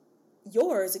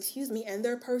 and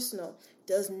they're personal.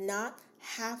 Does not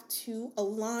have to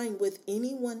align with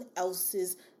anyone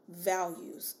else's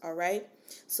values, all right?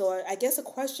 So I guess a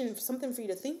question, something for you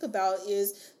to think about,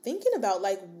 is thinking about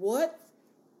like what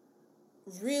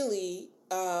really,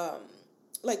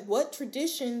 like what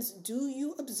traditions do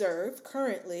you observe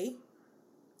currently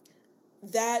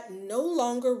that no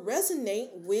longer resonate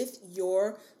with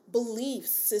your belief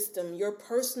system, your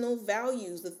personal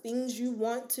values, the things you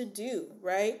want to do,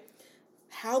 right?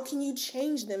 How can you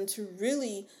change them to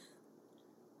really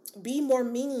be more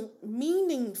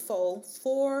meaningful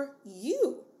for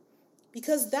you?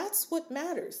 Because that's what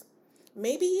matters.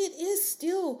 Maybe it is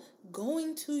still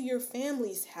going to your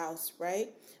family's house, right?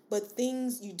 But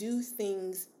you do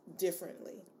things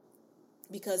differently,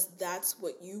 because that's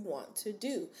what you want to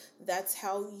do. That's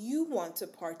how you want to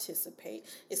participate.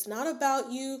 It's not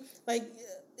about you, like,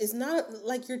 it's not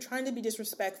like you're trying to be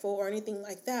disrespectful or anything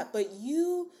like that, but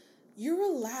you're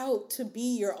allowed to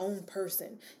be your own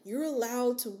person. You're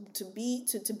allowed to be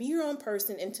your own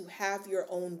person, and to have your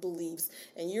own beliefs.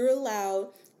 And you're allowed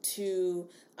to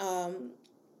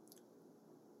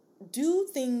do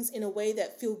things in a way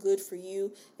that feel good for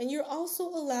you. And you're also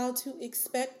allowed to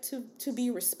expect to be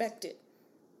respected,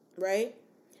 right?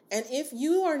 And if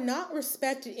you are not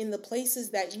respected in the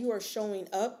places that you are showing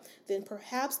up, then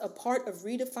perhaps a part of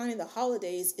redefining the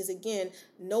holidays is, again,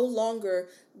 no longer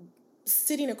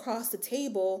sitting across the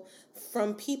table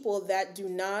from people that do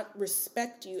not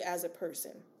respect you as a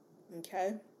person.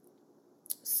 Okay?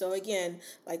 So again,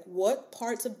 like, what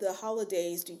parts of the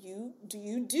holidays do you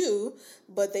do,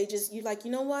 but you're like,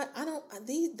 you know what?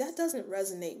 That doesn't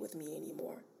resonate with me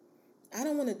anymore. I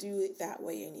don't want to do it that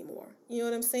way anymore. You know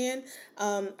what I'm saying?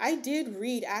 I did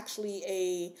read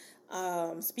actually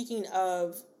speaking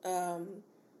of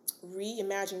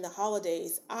reimagining the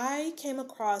holidays, I came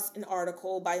across an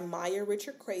article by Maya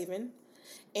Richard Craven,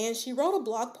 and she wrote a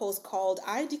blog post called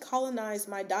 "I Decolonized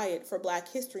My Diet for Black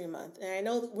History Month." And I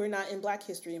know that we're not in Black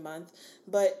History Month,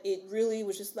 but it really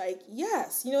was just like,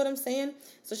 yes, you know what I'm saying?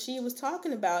 So she was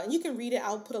talking about, and you can read it,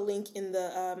 I'll put a link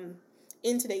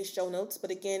in today's show notes,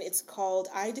 but again, it's called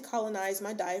 "I Decolonized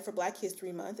My Diet for Black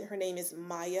History Month," and her name is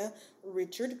Maya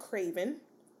Richard Craven.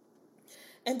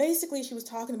 And basically, she was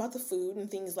talking about the food and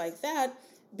things like that,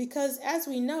 because as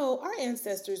we know, our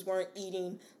ancestors weren't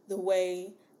eating the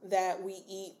way that we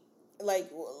eat, like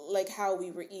how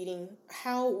we were eating,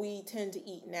 how we tend to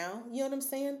eat now. You know what I'm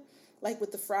saying? Like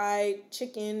with the fried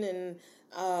chicken and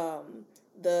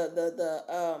the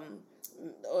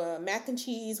mac and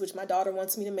cheese, which my daughter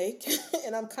wants me to make,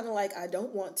 and I'm kind of like, I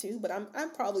don't want to, but I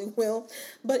probably will.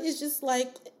 But it's just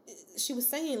like she was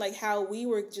saying, like how we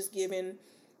were just given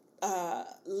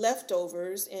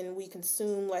leftovers, and we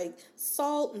consume like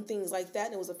salt and things like that,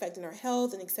 and it was affecting our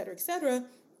health, and et cetera, et cetera.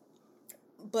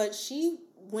 But she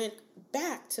went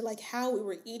back to like how we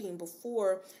were eating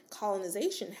before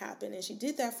colonization happened. And she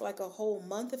did that for like a whole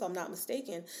month, if I'm not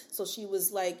mistaken. So she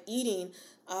was like eating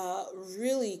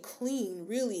really clean,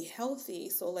 really healthy.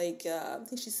 So like I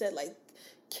think she said like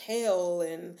kale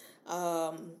and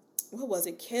what was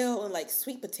it? Kale and like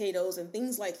sweet potatoes and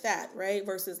things like that, right?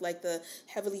 Versus like the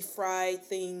heavily fried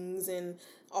things and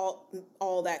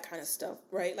all that kind of stuff,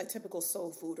 right? Like typical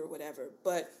soul food or whatever.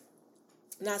 But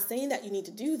I'm not saying that you need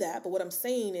to do that, but what I'm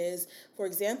saying is, for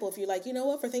example, if you're like, you know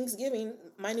what, for Thanksgiving,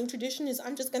 my new tradition is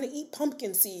I'm just going to eat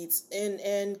pumpkin seeds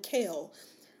and kale.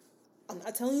 I'm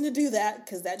not telling you to do that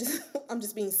because I'm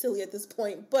just being silly at this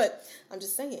point, but I'm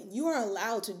just saying you are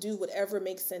allowed to do whatever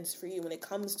makes sense for you when it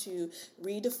comes to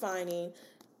redefining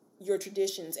your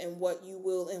traditions and what you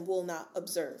will and will not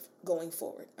observe going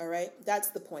forward. All right. That's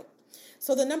the point.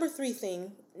 So the number 3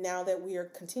 thing, now that we are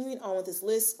continuing on with this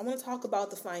list, I want to talk about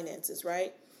the finances,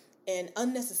 right? And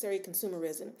unnecessary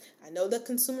consumerism. I know that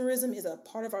consumerism is a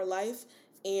part of our life.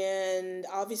 And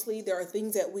obviously, there are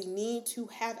things that we need to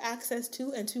have access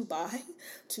to and to buy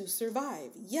to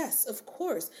survive. Yes, of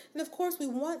course. And of course, we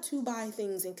want to buy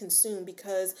things and consume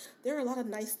because there are a lot of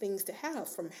nice things to have,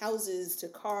 from houses to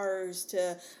cars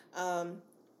to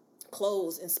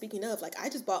clothes. And speaking of, like, I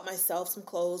just bought myself some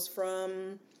clothes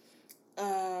from,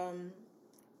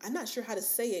 I'm not sure how to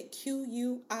say it,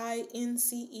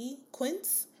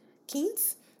 Quince,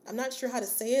 Quince. I'm not sure how to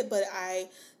say it, but I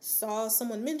saw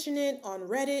someone mention it on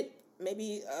Reddit,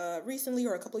 maybe recently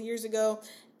or a couple of years ago,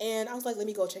 and I was like, let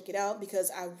me go check it out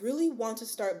because I really want to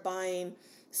start buying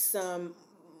some,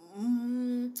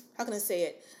 how can I say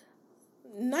it,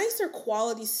 nicer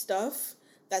quality stuff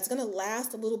that's going to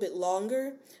last a little bit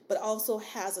longer, but also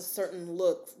has a certain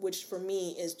look, which for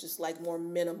me is just like more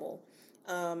minimal.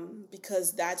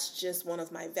 Because that's just one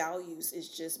of my values, is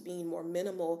just being more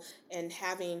minimal and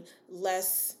having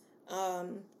less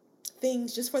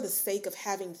things just for the sake of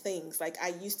having things. Like I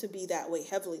used to be that way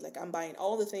heavily. Like I'm buying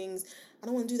all the things. I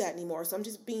don't want to do that anymore. So I'm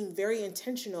just being very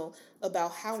intentional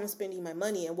about how I'm spending my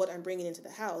money and what I'm bringing into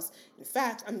the house. In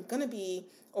fact, I'm going to be,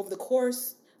 over the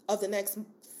course of the next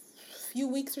few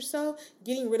weeks or so,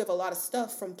 getting rid of a lot of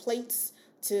stuff, from plates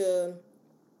to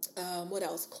what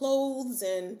else? Clothes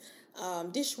and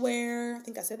dishware. I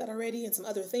think I said that already, and some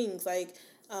other things like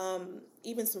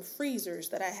even some freezers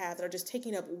that I have that are just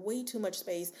taking up way too much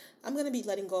space. I'm going to be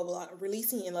letting go of a lot,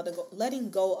 releasing and letting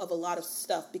go of a lot of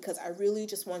stuff because I really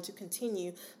just want to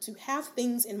continue to have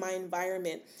things in my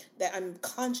environment that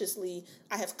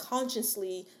I have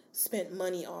consciously spent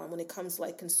money on when it comes to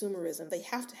like consumerism. They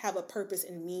have to have a purpose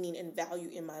and meaning and value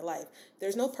in my life.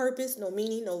 There's no purpose, no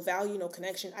meaning, no value, no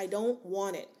connection. I don't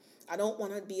want it. I don't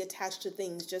want to be attached to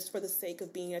things just for the sake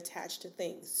of being attached to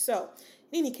things. So,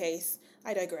 in any case,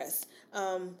 I digress.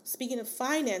 Speaking of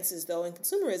finances, though, and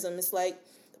consumerism, it's like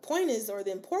the point is, or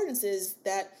the importance is,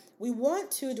 that we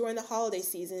want to, during the holiday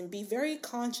season, be very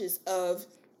conscious of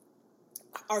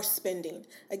our spending.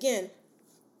 Again,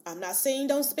 I'm not saying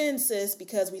don't spend, sis,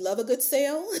 because we love a good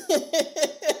sale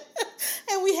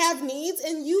and we have needs.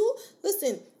 And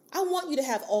listen, I want you to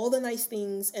have all the nice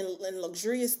things and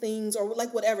luxurious things, or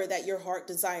like whatever that your heart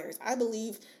desires. I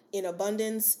believe in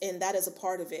abundance, and that is a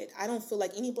part of it. I don't feel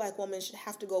like any Black woman should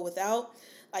have to go without.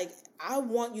 Like, I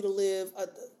want you to live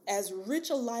as rich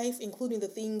a life, including the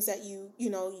things that you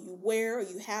wear or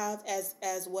you have,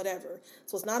 as whatever.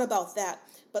 So it's not about that.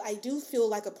 But I do feel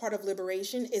like a part of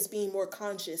liberation is being more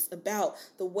conscious about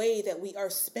the way that we are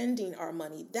spending our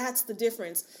money. That's the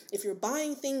difference. If you're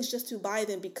buying things just to buy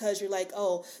them because you're like,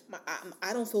 oh,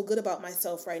 I don't feel good about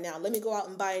myself right now, let me go out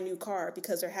and buy a new car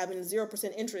because they're having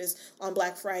 0% interest on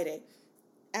Black Friday.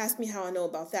 Ask me how I know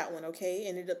about that one, okay?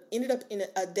 And it ended up in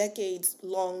a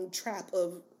decades-long trap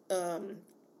of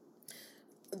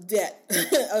debt,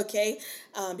 okay?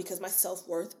 Because my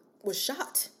self-worth was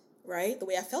shot, right? The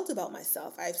way I felt about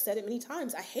myself. I've said it many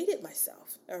times. I hated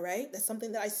myself, all right? That's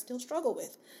something that I still struggle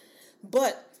with.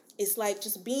 But it's like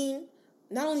just being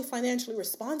not only financially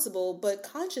responsible, but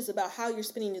conscious about how you're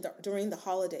spending during the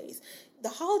holidays. The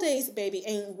holidays, baby,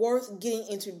 ain't worth getting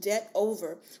into debt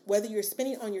over, whether you're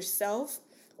spending on yourself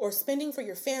or spending for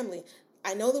your family.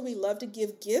 I know that we love to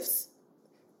give gifts.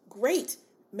 Great.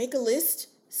 Make a list,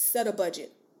 set a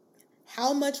budget.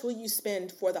 How much will you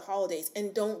spend for the holidays?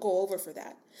 And don't go over for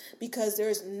that. Because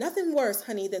there's nothing worse,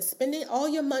 honey, than spending all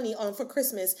your money on for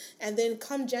Christmas and then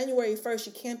come January 1st,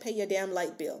 you can't pay your damn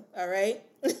light bill, all right?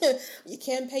 You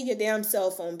can't pay your damn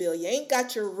cell phone bill. You ain't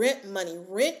got your rent money.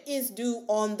 Rent is due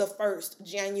on the 1st,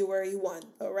 January 1,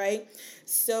 all right?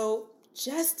 So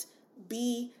just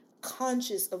be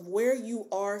conscious of where you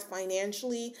are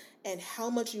financially and how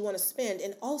much you want to spend.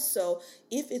 And also,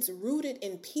 if it's rooted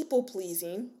in people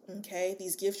pleasing, okay,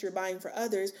 these gifts you're buying for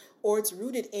others, or it's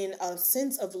rooted in a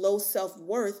sense of low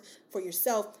self-worth for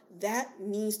yourself, that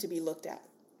needs to be looked at.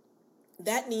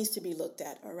 That needs to be looked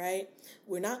at, all right?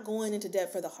 We're not going into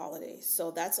debt for the holidays. So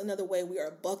that's another way we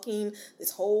are bucking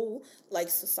this whole like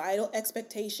societal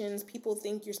expectations. People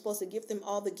think you're supposed to give them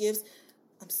all the gifts.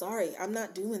 I'm sorry, I'm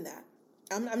not doing that.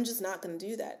 I'm just not going to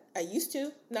do that. I used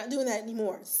to, not doing that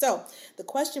anymore. So the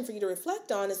question for you to reflect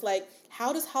on is like,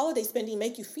 how does holiday spending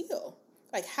make you feel?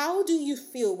 Like, how do you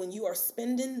feel when you are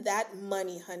spending that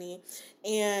money, honey?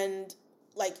 And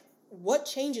like, what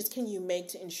changes can you make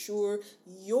to ensure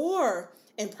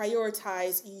and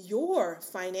prioritize your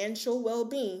financial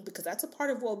well-being? Because that's a part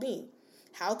of well-being.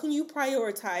 How can you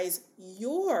prioritize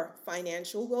your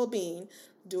financial well-being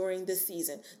during this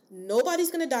season?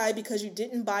 Nobody's going to die because you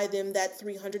didn't buy them that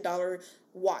 $300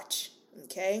 watch,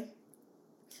 okay?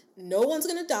 No one's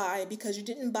going to die because you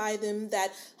didn't buy them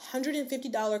that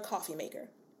 $150 coffee maker.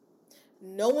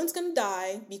 No one's going to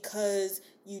die because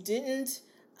you didn't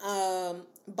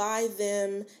buy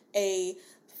them a,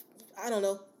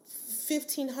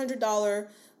 $1,500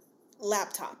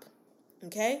 laptop,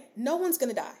 okay? No one's going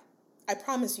to die. I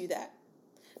promise you that.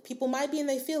 People might be in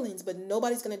their feelings, but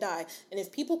nobody's going to die. And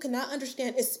if people cannot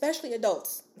understand, especially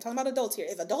adults, I'm talking about adults here.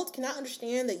 If adults cannot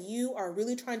understand that you are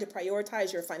really trying to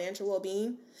prioritize your financial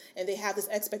well-being and they have this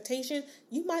expectation,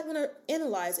 you might want to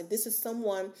analyze if this is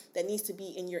someone that needs to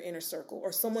be in your inner circle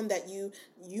or someone that you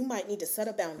might need to set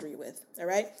a boundary with. All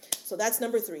right. So that's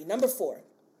number 3. Number 4.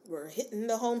 We're hitting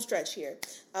the home stretch here.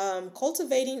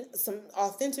 Cultivating some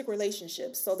authentic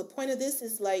relationships. So the point of this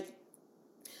is like,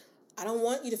 I don't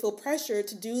want you to feel pressure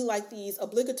to do like these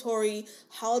obligatory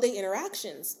holiday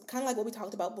interactions, kind of like what we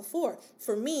talked about before.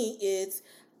 For me,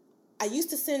 I used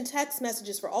to send text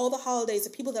messages for all the holidays to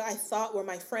people that I thought were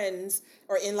my friends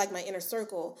or in like my inner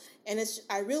circle. And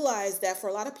I realized that for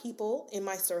a lot of people in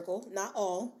my circle, not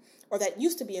all, or that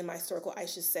used to be in my circle, I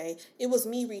should say, it was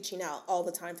me reaching out all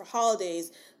the time for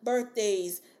holidays,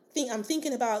 birthdays, I'm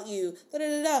thinking about you,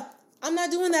 da-da-da-da. I'm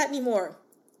not doing that anymore,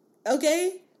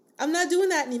 okay? I'm not doing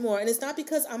that anymore. And it's not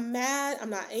because I'm mad. I'm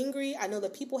not angry. I know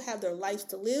that people have their lives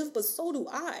to live, but so do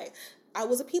I. I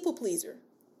was a people pleaser.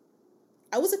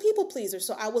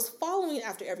 So I was following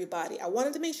after everybody. I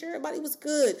wanted to make sure everybody was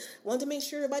good. I wanted to make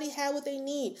sure everybody had what they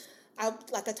need.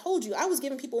 Like I told you, I was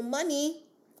giving people money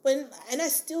and I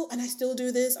still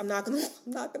do this. I'm not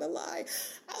gonna lie.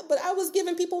 But I was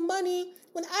giving people money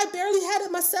when I barely had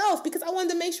it myself because I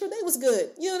wanted to make sure they was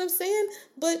good. You know what I'm saying?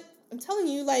 But I'm telling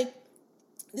you, like,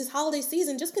 this holiday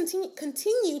season, just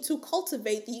continue to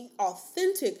cultivate the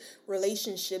authentic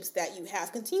relationships that you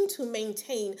have. Continue to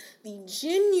maintain the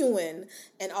genuine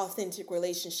and authentic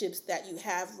relationships that you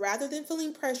have, rather than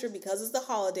feeling pressure because it's the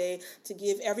holiday to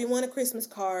give everyone a Christmas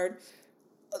card,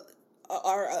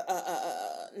 or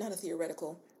not a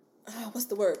theoretical. What's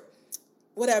the word?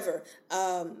 Whatever.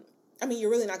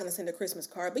 You're really not going to send a Christmas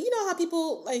card, but you know how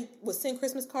people like would send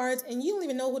Christmas cards and you don't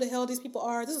even know who the hell these people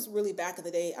are. This is really back in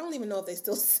the day. I don't even know if they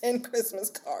still send Christmas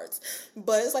cards,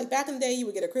 but it's like back in the day, you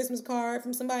would get a Christmas card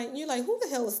from somebody and you're like, who the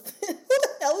hell is this? Who the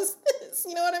hell is this?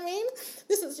 You know what I mean?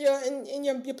 This is your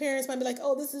parents might be like,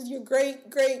 oh, this is your great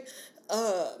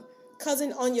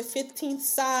cousin on your 15th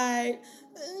side.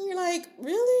 And you're like,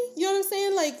 really? You know what I'm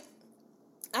saying? Like,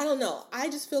 I don't know. I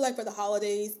just feel like for the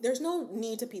holidays, there's no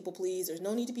need to people please. There's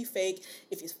no need to be fake.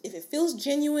 If it feels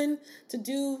genuine to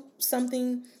do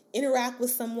something, interact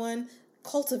with someone,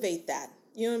 cultivate that.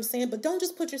 You know what I'm saying? But don't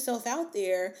just put yourself out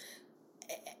there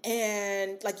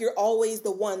and like you're always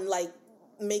the one like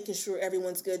making sure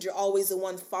everyone's good. You're always the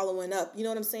one following up. You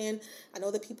know what I'm saying? I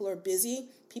know that people are busy.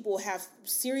 People have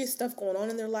serious stuff going on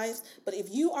in their lives. But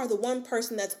if you are the one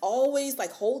person that's always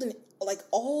like holding like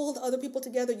all the other people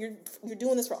together, you're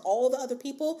doing this for all the other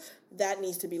people, that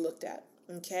needs to be looked at.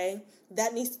 Okay?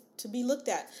 That needs to be looked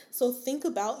at. So think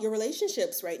about your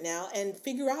relationships right now and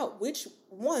figure out which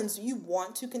ones you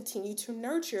want to continue to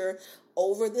nurture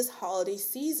over this holiday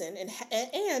season,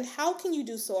 and how can you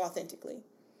do so authentically?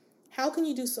 How can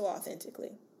you do so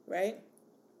authentically, right?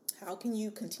 How can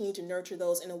you continue to nurture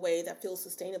those in a way that feels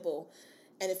sustainable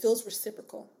and it feels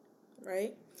reciprocal,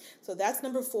 right? So that's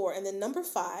number 4. And then number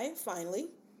 5, finally,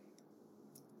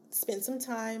 spend some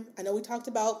time. I know we talked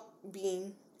about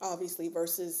being, obviously,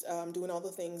 versus doing all the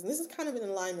things. And this is kind of in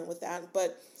alignment with that.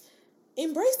 But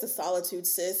Embrace the solitude,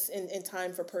 sis, in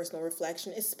time for personal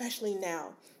reflection, especially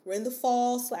now. We're in the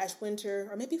fall/winter,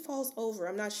 or maybe fall's over,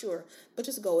 I'm not sure, but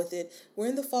just go with it. We're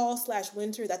in the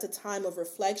fall/winter. That's a time of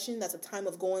reflection. That's a time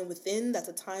of going within. That's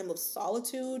a time of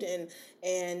solitude and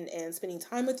spending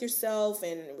time with yourself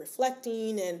and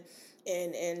reflecting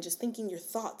and just thinking your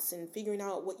thoughts and figuring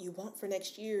out what you want for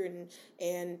next year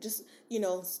and just,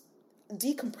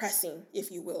 decompressing,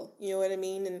 if you will. You know what I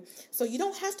mean? And so you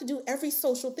don't have to do every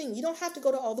social thing. You don't have to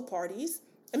go to all the parties.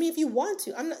 I mean, if you want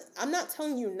to, I'm not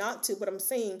telling you not to, but I'm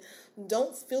saying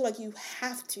don't feel like you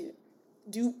have to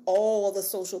do all the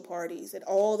social parties at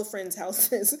all the friends'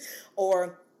 houses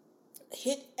or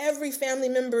hit every family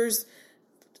member's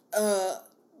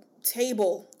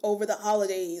table over the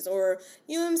holidays, or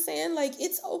you know what I'm saying? Like,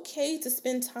 it's okay to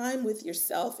spend time with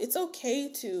yourself. It's okay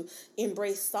to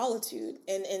embrace solitude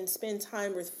and spend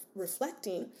time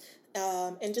reflecting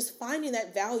and just finding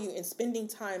that value in spending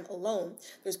time alone.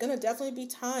 There's going to definitely be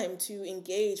time to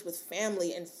engage with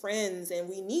family and friends, and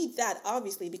we need that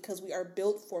obviously because we are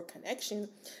built for connection,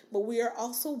 but we are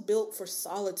also built for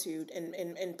solitude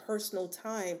and personal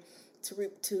time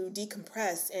to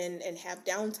decompress and have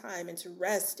downtime and to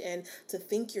rest and to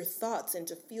think your thoughts and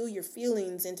to feel your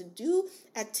feelings and to do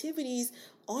activities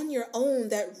on your own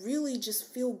that really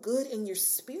just feel good in your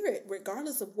spirit,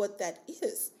 regardless of what that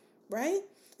is, right?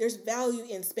 There's value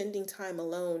in spending time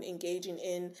alone, engaging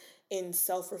in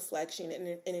self-reflection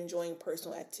and enjoying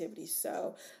personal activities.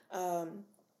 So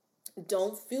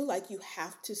don't feel like you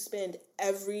have to spend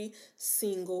every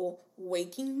single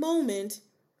waking moment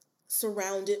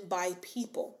surrounded by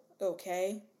people,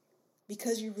 okay?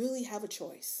 Because you really have a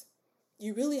choice.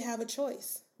 You really have a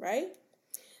choice, right?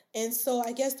 And so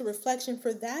I guess the reflection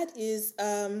for that is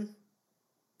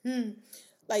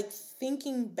like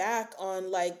thinking back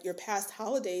on like your past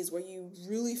holidays where you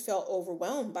really felt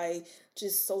overwhelmed by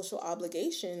just social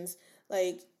obligations.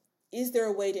 Like, is there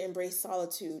a way to embrace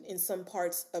solitude in some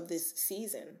parts of this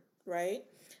season, right?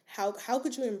 How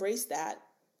could you embrace that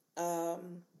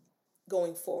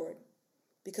going forward?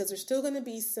 Because there's still going to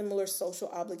be similar social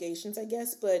obligations, I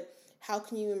guess, but how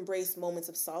can you embrace moments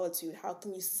of solitude? How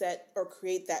can you set or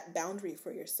create that boundary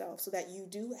for yourself so that you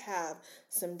do have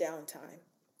some downtime?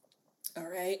 All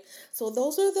right. So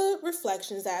those are the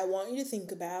reflections that I want you to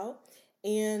think about.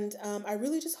 And I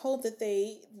really just hope that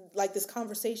this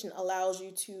conversation allows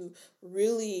you to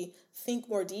really think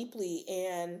more deeply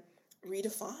and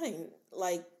redefine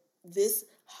like this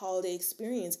holiday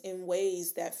experience in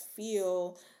ways that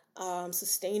feel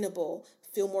sustainable,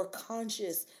 feel more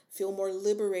conscious, feel more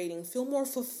liberating, feel more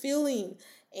fulfilling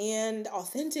and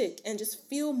authentic, and just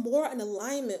feel more in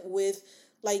alignment with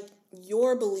like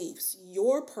your beliefs,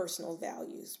 your personal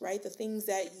values, right? The things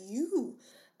that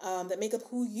that make up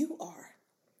who you are.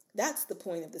 That's the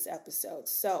point of this episode.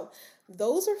 So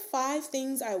those are 5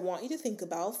 things I want you to think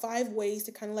about, 5 ways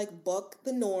to kind of like buck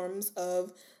the norms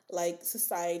of like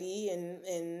society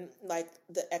and like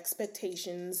the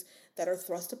expectations that are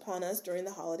thrust upon us during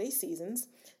the holiday seasons.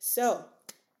 So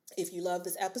if you love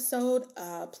this episode,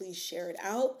 please share it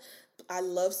out. I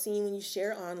love seeing when you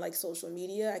share on like social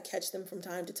media. I catch them from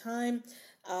time to time.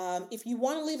 If you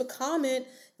want to leave a comment,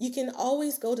 you can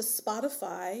always go to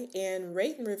Spotify and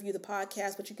rate and review the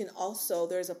podcast, but you can also,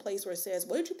 there's a place where it says,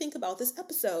 what did you think about this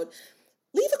episode?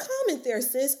 Leave a comment there,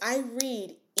 sis. I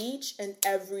read each and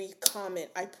every comment.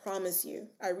 I promise you.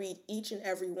 I read each and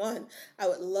every one. I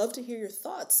would love to hear your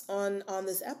thoughts on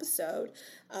this episode.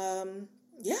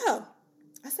 Yeah.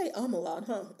 I say a lot,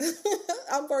 huh?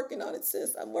 I'm working on it,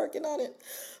 sis. I'm working on it.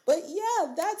 But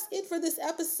yeah, that's it for this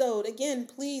episode. Again,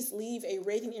 please leave a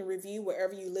rating and review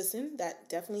wherever you listen. That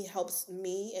definitely helps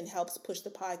me and helps push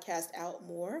the podcast out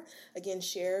more. Again,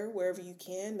 share wherever you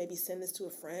can. Maybe send this to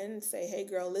a friend. Say, hey,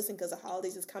 girl, listen, because the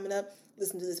holidays is coming up.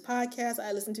 Listen to this podcast.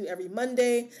 I listen to every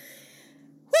Monday.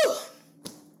 Whew.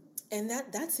 And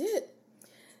that's it.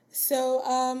 So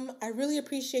I really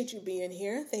appreciate you being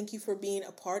here. Thank you for being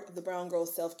a part of the Brown Girl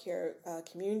Self-Care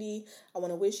community. I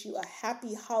want to wish you a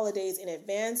happy holidays in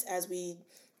advance as we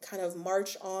kind of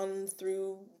march on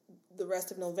through the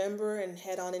rest of November and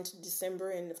head on into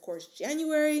December and, of course,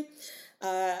 January.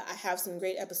 I have some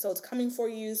great episodes coming for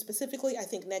you. Specifically, I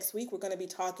think next week we're going to be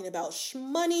talking about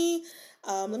shmoney.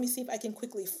 Let me see if I can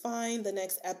quickly find the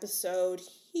next episode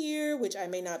here, which I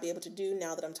may not be able to do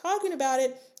now that I'm talking about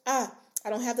it. I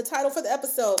don't have the title for the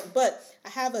episode, but I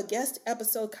have a guest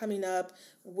episode coming up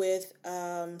with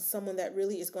someone that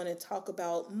really is going to talk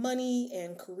about money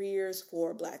and careers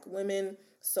for Black women.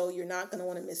 So you're not going to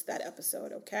want to miss that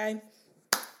episode, okay?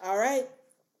 All right.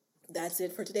 That's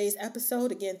it for today's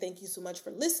episode. Again, thank you so much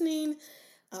for listening.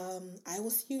 I will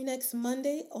see you next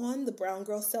Monday on the Brown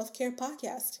Girl Self Care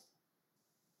Podcast.